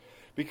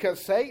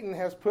 Because Satan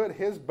has put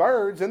his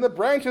birds in the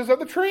branches of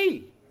the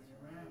tree.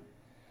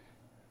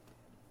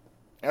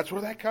 That's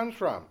where that comes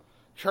from.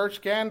 Church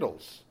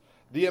scandals.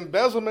 The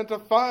embezzlement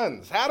of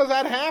funds. How does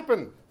that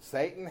happen?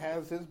 Satan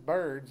has his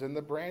birds in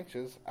the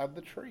branches of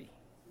the tree.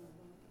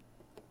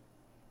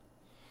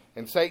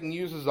 And Satan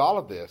uses all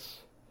of this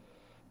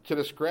to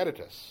discredit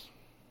us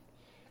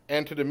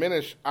and to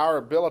diminish our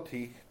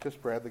ability to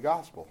spread the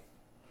gospel.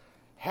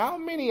 How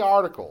many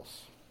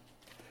articles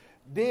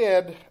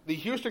did the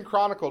Houston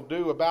Chronicle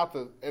do about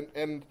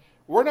and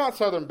we're not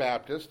Southern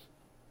Baptist,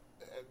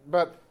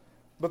 but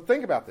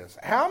think about this.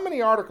 How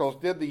many articles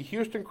did the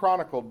Houston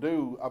Chronicle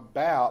do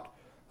about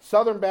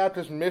Southern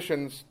Baptist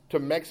missions to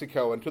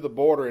Mexico and to the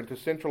border and to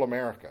Central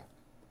America?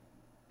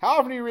 How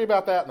often do you read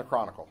about that in the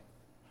Chronicle?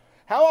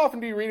 How often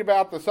do you read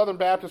about the Southern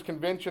Baptist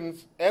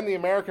Convention's and the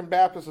American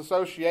Baptist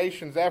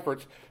Association's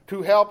efforts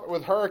to help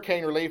with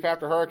hurricane relief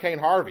after Hurricane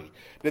Harvey?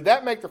 Did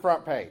that make the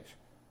front page?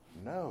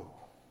 No.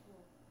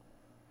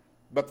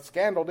 But the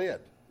scandal did.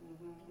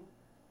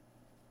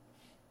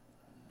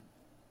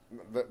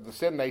 The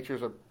sin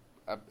nature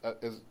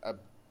is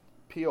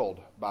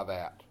appealed by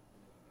that.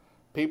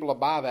 People will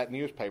buy that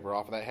newspaper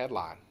off of that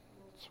headline.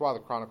 That's why the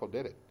Chronicle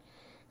did it.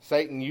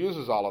 Satan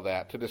uses all of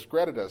that to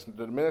discredit us and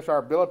to diminish our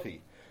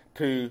ability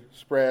to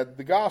spread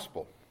the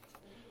gospel.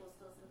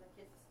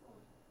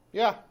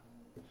 Yeah.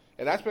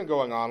 And that's been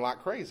going on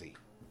like crazy.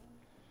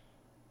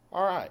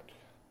 All right.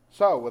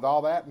 So, with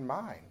all that in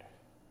mind,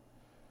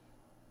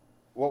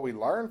 what we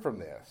learn from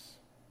this,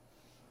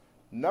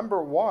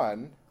 number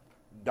one,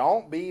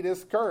 don't be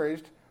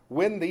discouraged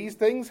when these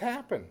things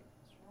happen.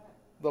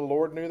 The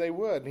Lord knew they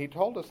would, and He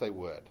told us they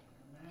would.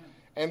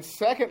 And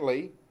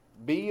secondly,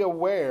 be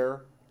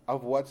aware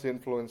of what's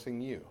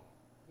influencing you.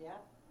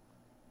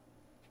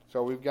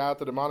 So we've got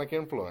the demonic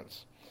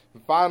influence.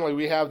 And finally,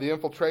 we have the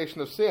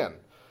infiltration of sin.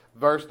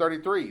 Verse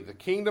 33, the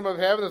kingdom of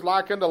heaven is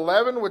like unto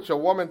leaven, which a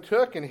woman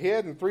took and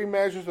hid in 3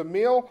 measures of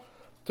meal,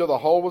 till the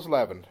whole was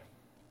leavened.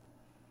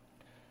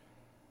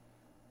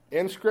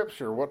 In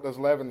Scripture, what does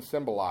leaven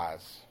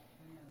symbolize?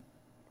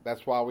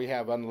 That's why we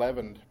have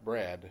unleavened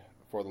bread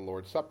for the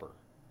Lord's Supper,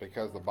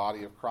 because the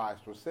body of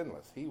Christ was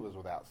sinless. He was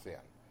without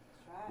sin.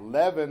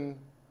 Leaven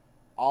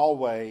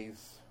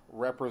always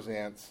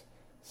represents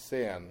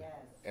sin.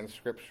 In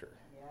Scripture.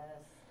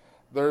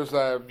 There's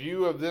a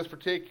view of this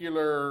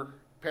particular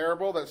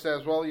parable that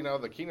says, well,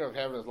 the kingdom of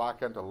heaven is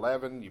like unto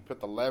leaven. You put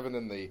the leaven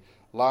in the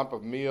lump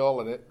of meal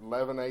and it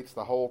leavenates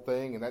the whole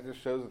thing, and that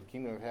just shows that the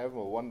kingdom of heaven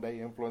will one day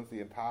influence the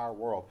entire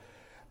world.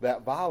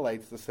 That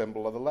violates the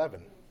symbol of the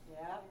leaven.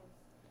 Yeah.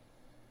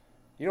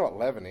 You know what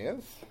leaven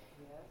is?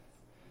 Yes.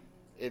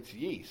 It's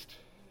yeast.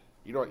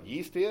 You know what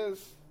yeast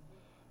is?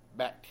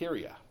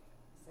 Bacteria.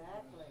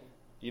 Exactly.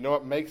 You know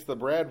what makes the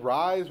bread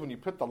rise when you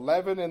put the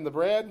leaven in the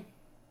bread?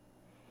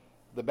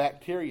 The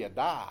bacteria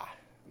die.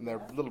 And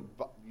they're little.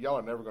 Y'all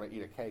are never going to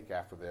eat a cake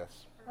after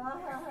this.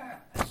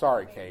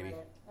 Sorry, Katie.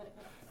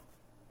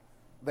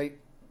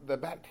 The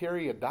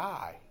bacteria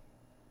die,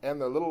 and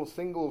the little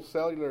single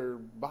cellular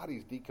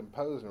bodies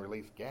decompose and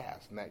release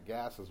gas, and that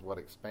gas is what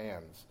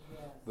expands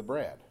the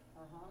bread.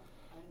 I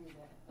knew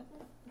that.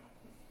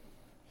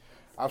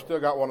 I've still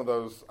got one of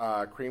those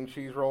cream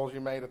cheese rolls you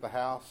made at the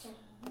house.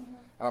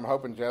 And I'm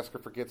hoping Jessica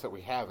forgets that we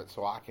have it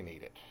so I can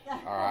eat it.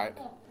 All right?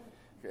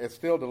 It's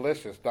still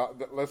delicious.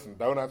 Listen,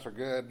 donuts are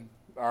good.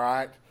 All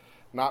right?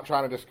 Not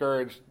trying to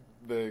discourage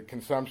the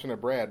consumption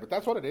of bread, but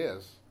that's what it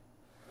is.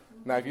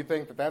 Now, if you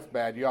think that that's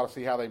bad, you ought to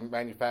see how they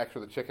manufacture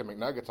the chicken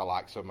McNuggets I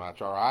like so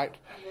much. All right?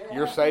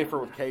 You're safer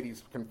with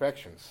Katie's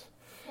confections.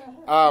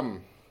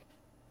 That's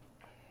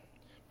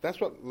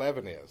what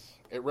leaven is.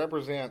 It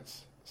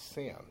represents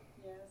sin.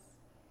 Yes.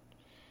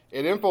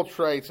 It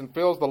infiltrates and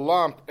fills the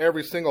lump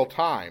every single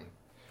time.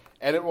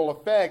 And it will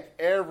affect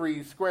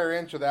every square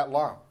inch of that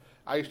lump.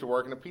 I used to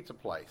work in a pizza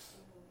place.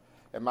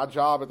 And my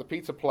job at the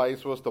pizza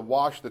place was to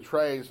wash the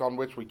trays on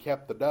which we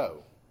kept the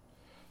dough.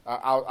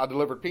 I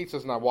delivered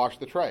pizzas and I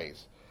washed the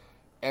trays.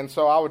 And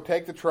so I would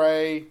take the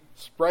tray,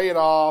 spray it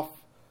off.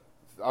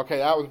 Okay,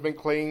 that was been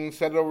clean,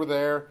 set it over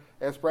there,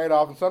 and spray it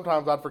off. And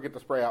sometimes I'd forget to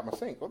spray out my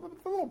sink. Well,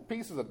 the little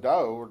pieces of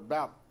dough were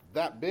about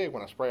that big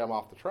when I spray them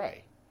off the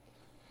tray.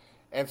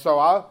 And so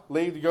I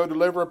leave to go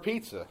deliver a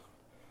pizza.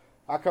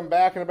 I come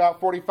back in about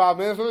 45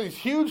 minutes with these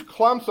huge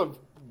clumps of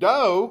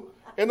dough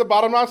in the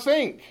bottom of my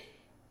sink.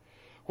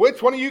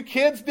 Which one of you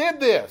kids did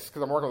this?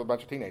 Because I'm working with a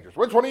bunch of teenagers.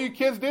 Which one of you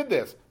kids did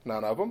this?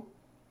 None of them.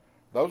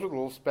 Those were the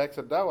little specks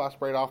of dough I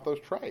sprayed off those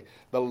trays.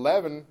 The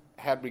leaven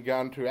had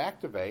begun to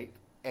activate,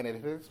 and it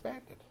had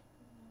expanded.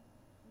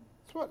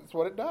 That's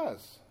what it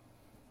does.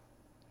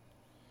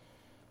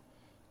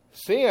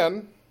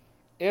 Sin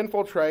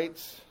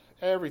infiltrates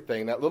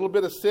everything. That little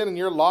bit of sin in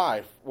your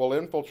life will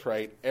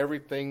infiltrate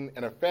everything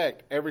and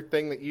affect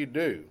everything that you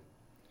do.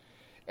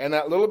 And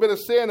that little bit of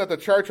sin that the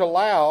church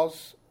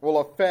allows will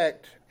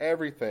affect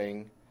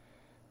everything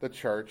the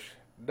church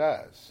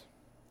does.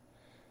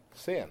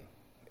 Sin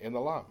in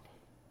the lump.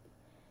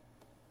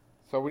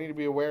 So we need to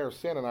be aware of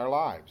sin in our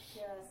lives.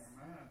 Yes.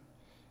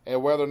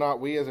 And whether or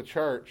not we as a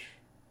church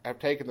have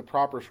taken the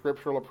proper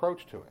scriptural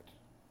approach to it.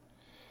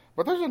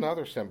 But there's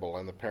another symbol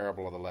in the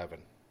parable of the leaven.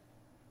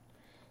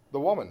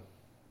 The woman.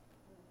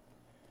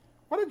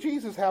 Why did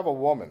Jesus have a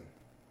woman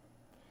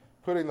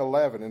putting the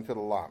leaven into the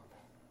lump?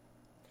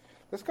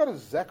 Let's go to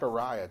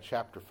Zechariah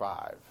chapter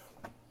 5.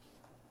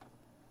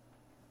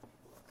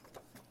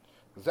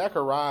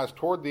 Zechariah is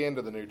toward the end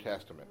of the New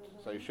Testament,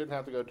 so you shouldn't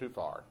have to go too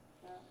far.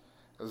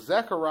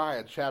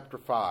 Zechariah chapter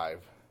 5,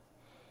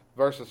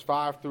 verses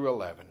 5 through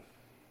 11.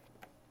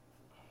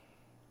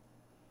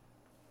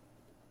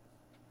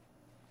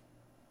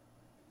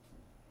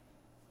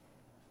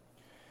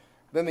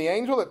 Then the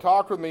angel that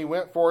talked with me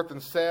went forth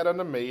and said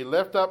unto me,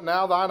 Lift up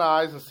now thine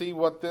eyes and see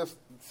what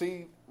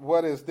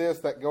is this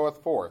that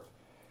goeth forth.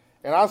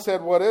 And I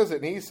said, What is it?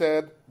 And he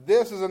said,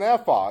 This is an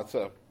ephah. It's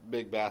a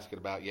big basket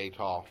about yay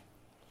tall.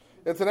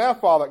 It's an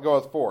ephah that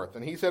goeth forth.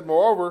 And he said,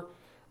 Moreover,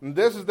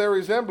 this is their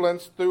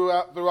resemblance through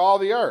all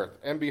the earth.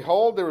 And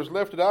behold, there was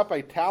lifted up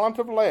a talent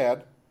of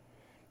lead,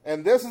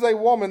 and this is a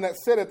woman that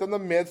sitteth in the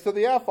midst of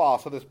the ephah.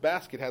 So this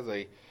basket has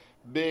a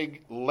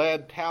big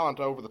lead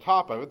talent over the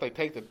top of it. They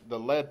take the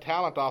lead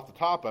talent off the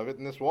top of it,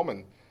 and this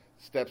woman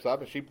steps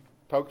up and she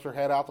pokes her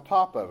head out the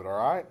top of it, all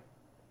right?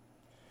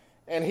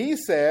 And he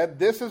said,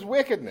 This is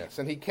wickedness.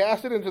 And he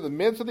cast it into the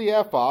midst of the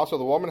ephah, so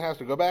the woman has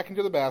to go back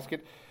into the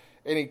basket,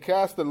 and he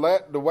cast the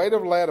weight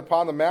of lead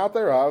upon the mouth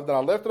thereof. Then I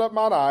lifted up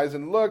mine eyes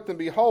and looked, and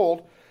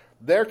behold,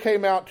 there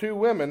came out two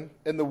women,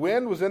 and the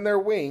wind was in their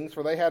wings,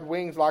 for they had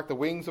wings like the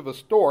wings of a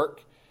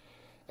stork,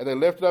 and they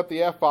lifted up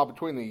the ephah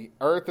between the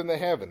earth and the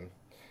heaven.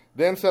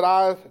 Then said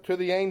I to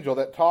the angel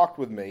that talked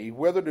with me,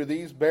 Whither do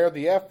these bear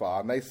the ephah?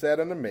 And they said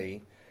unto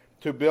me,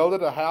 To build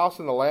it a house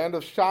in the land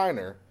of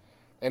Shinar,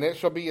 and it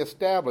shall be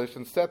established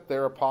and set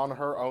there upon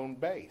her own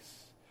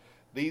base.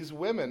 These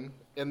women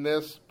in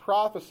this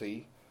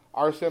prophecy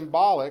are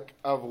symbolic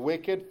of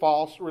wicked,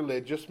 false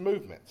religious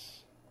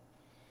movements.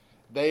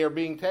 They are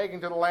being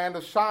taken to the land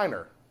of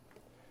Shinar,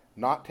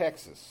 not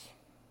Texas.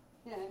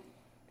 Yeah.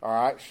 All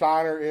right,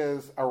 Shinar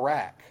is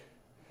Iraq.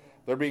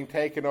 They're being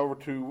taken over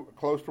to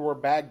close to where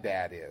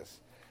Baghdad is.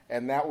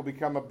 And that will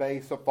become a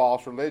base of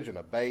false religion,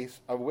 a base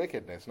of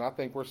wickedness. And I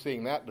think we're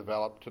seeing that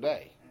develop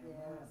today.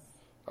 Yes.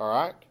 All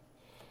right?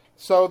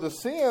 So the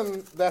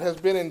sin that has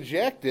been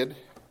injected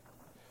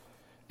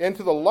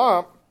into the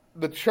lump,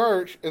 the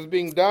church, is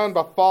being done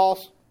by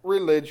false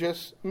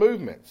religious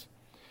movements,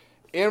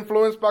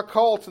 influenced by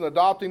cults and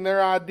adopting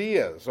their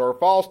ideas or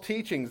false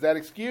teachings that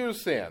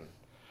excuse sin.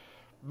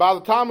 By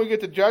the time we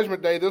get to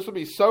Judgment Day, this will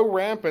be so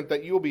rampant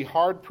that you will be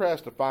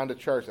hard-pressed to find a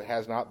church that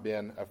has not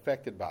been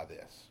affected by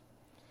this.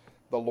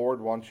 The Lord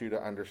wants you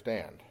to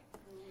understand.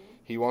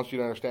 He wants you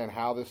to understand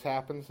how this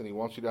happens, and He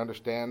wants you to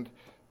understand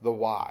the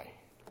why.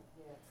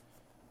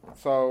 Yes.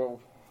 So,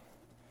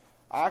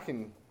 I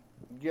can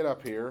get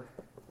up here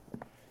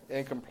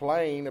and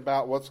complain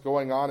about what's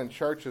going on in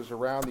churches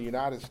around the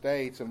United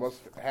States and what's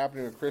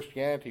happening with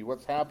Christianity,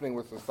 what's happening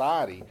with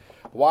society,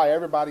 why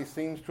everybody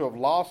seems to have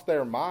lost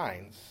their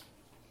minds.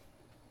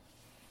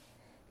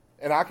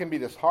 And I can be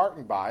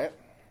disheartened by it.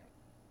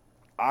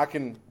 I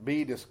can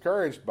be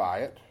discouraged by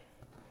it.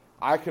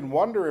 I can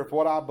wonder if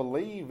what I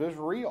believe is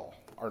real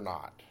or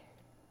not.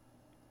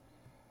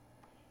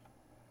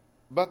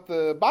 But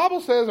the Bible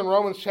says in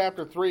Romans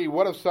chapter 3,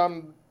 what if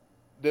some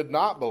did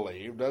not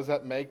believe? Does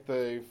that make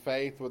the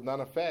faith with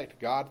none effect?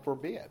 God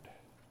forbid.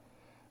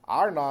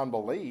 Our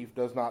non-belief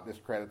does not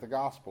discredit the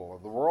gospel.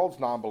 The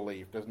world's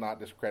non-belief does not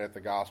discredit the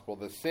gospel.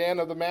 The sin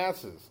of the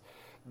masses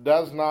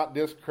does not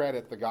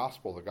discredit the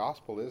gospel. The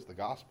gospel is the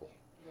gospel.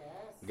 Yes.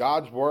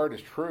 God's word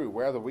is true,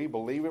 whether we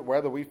believe it,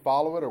 whether we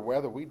follow it, or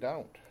whether we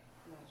don't.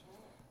 That's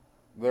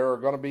right. There are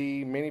going to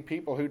be many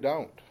people who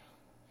don't.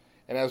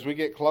 And as we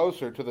get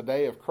closer to the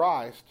day of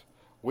Christ,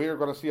 we are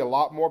going to see a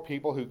lot more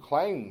people who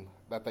claim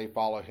that they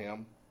follow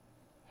Him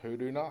who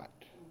do not.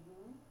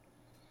 Mm-hmm.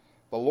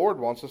 The Lord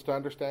wants us to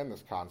understand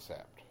this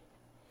concept,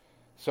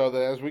 so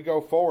that as we go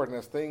forward and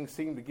as things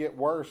seem to get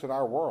worse in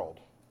our world,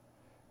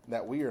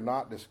 that we are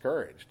not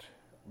discouraged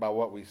by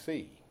what we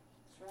see,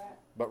 That's right.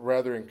 but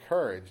rather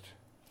encouraged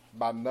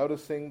by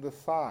noticing the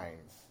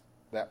signs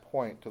that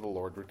point to the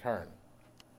Lord's return.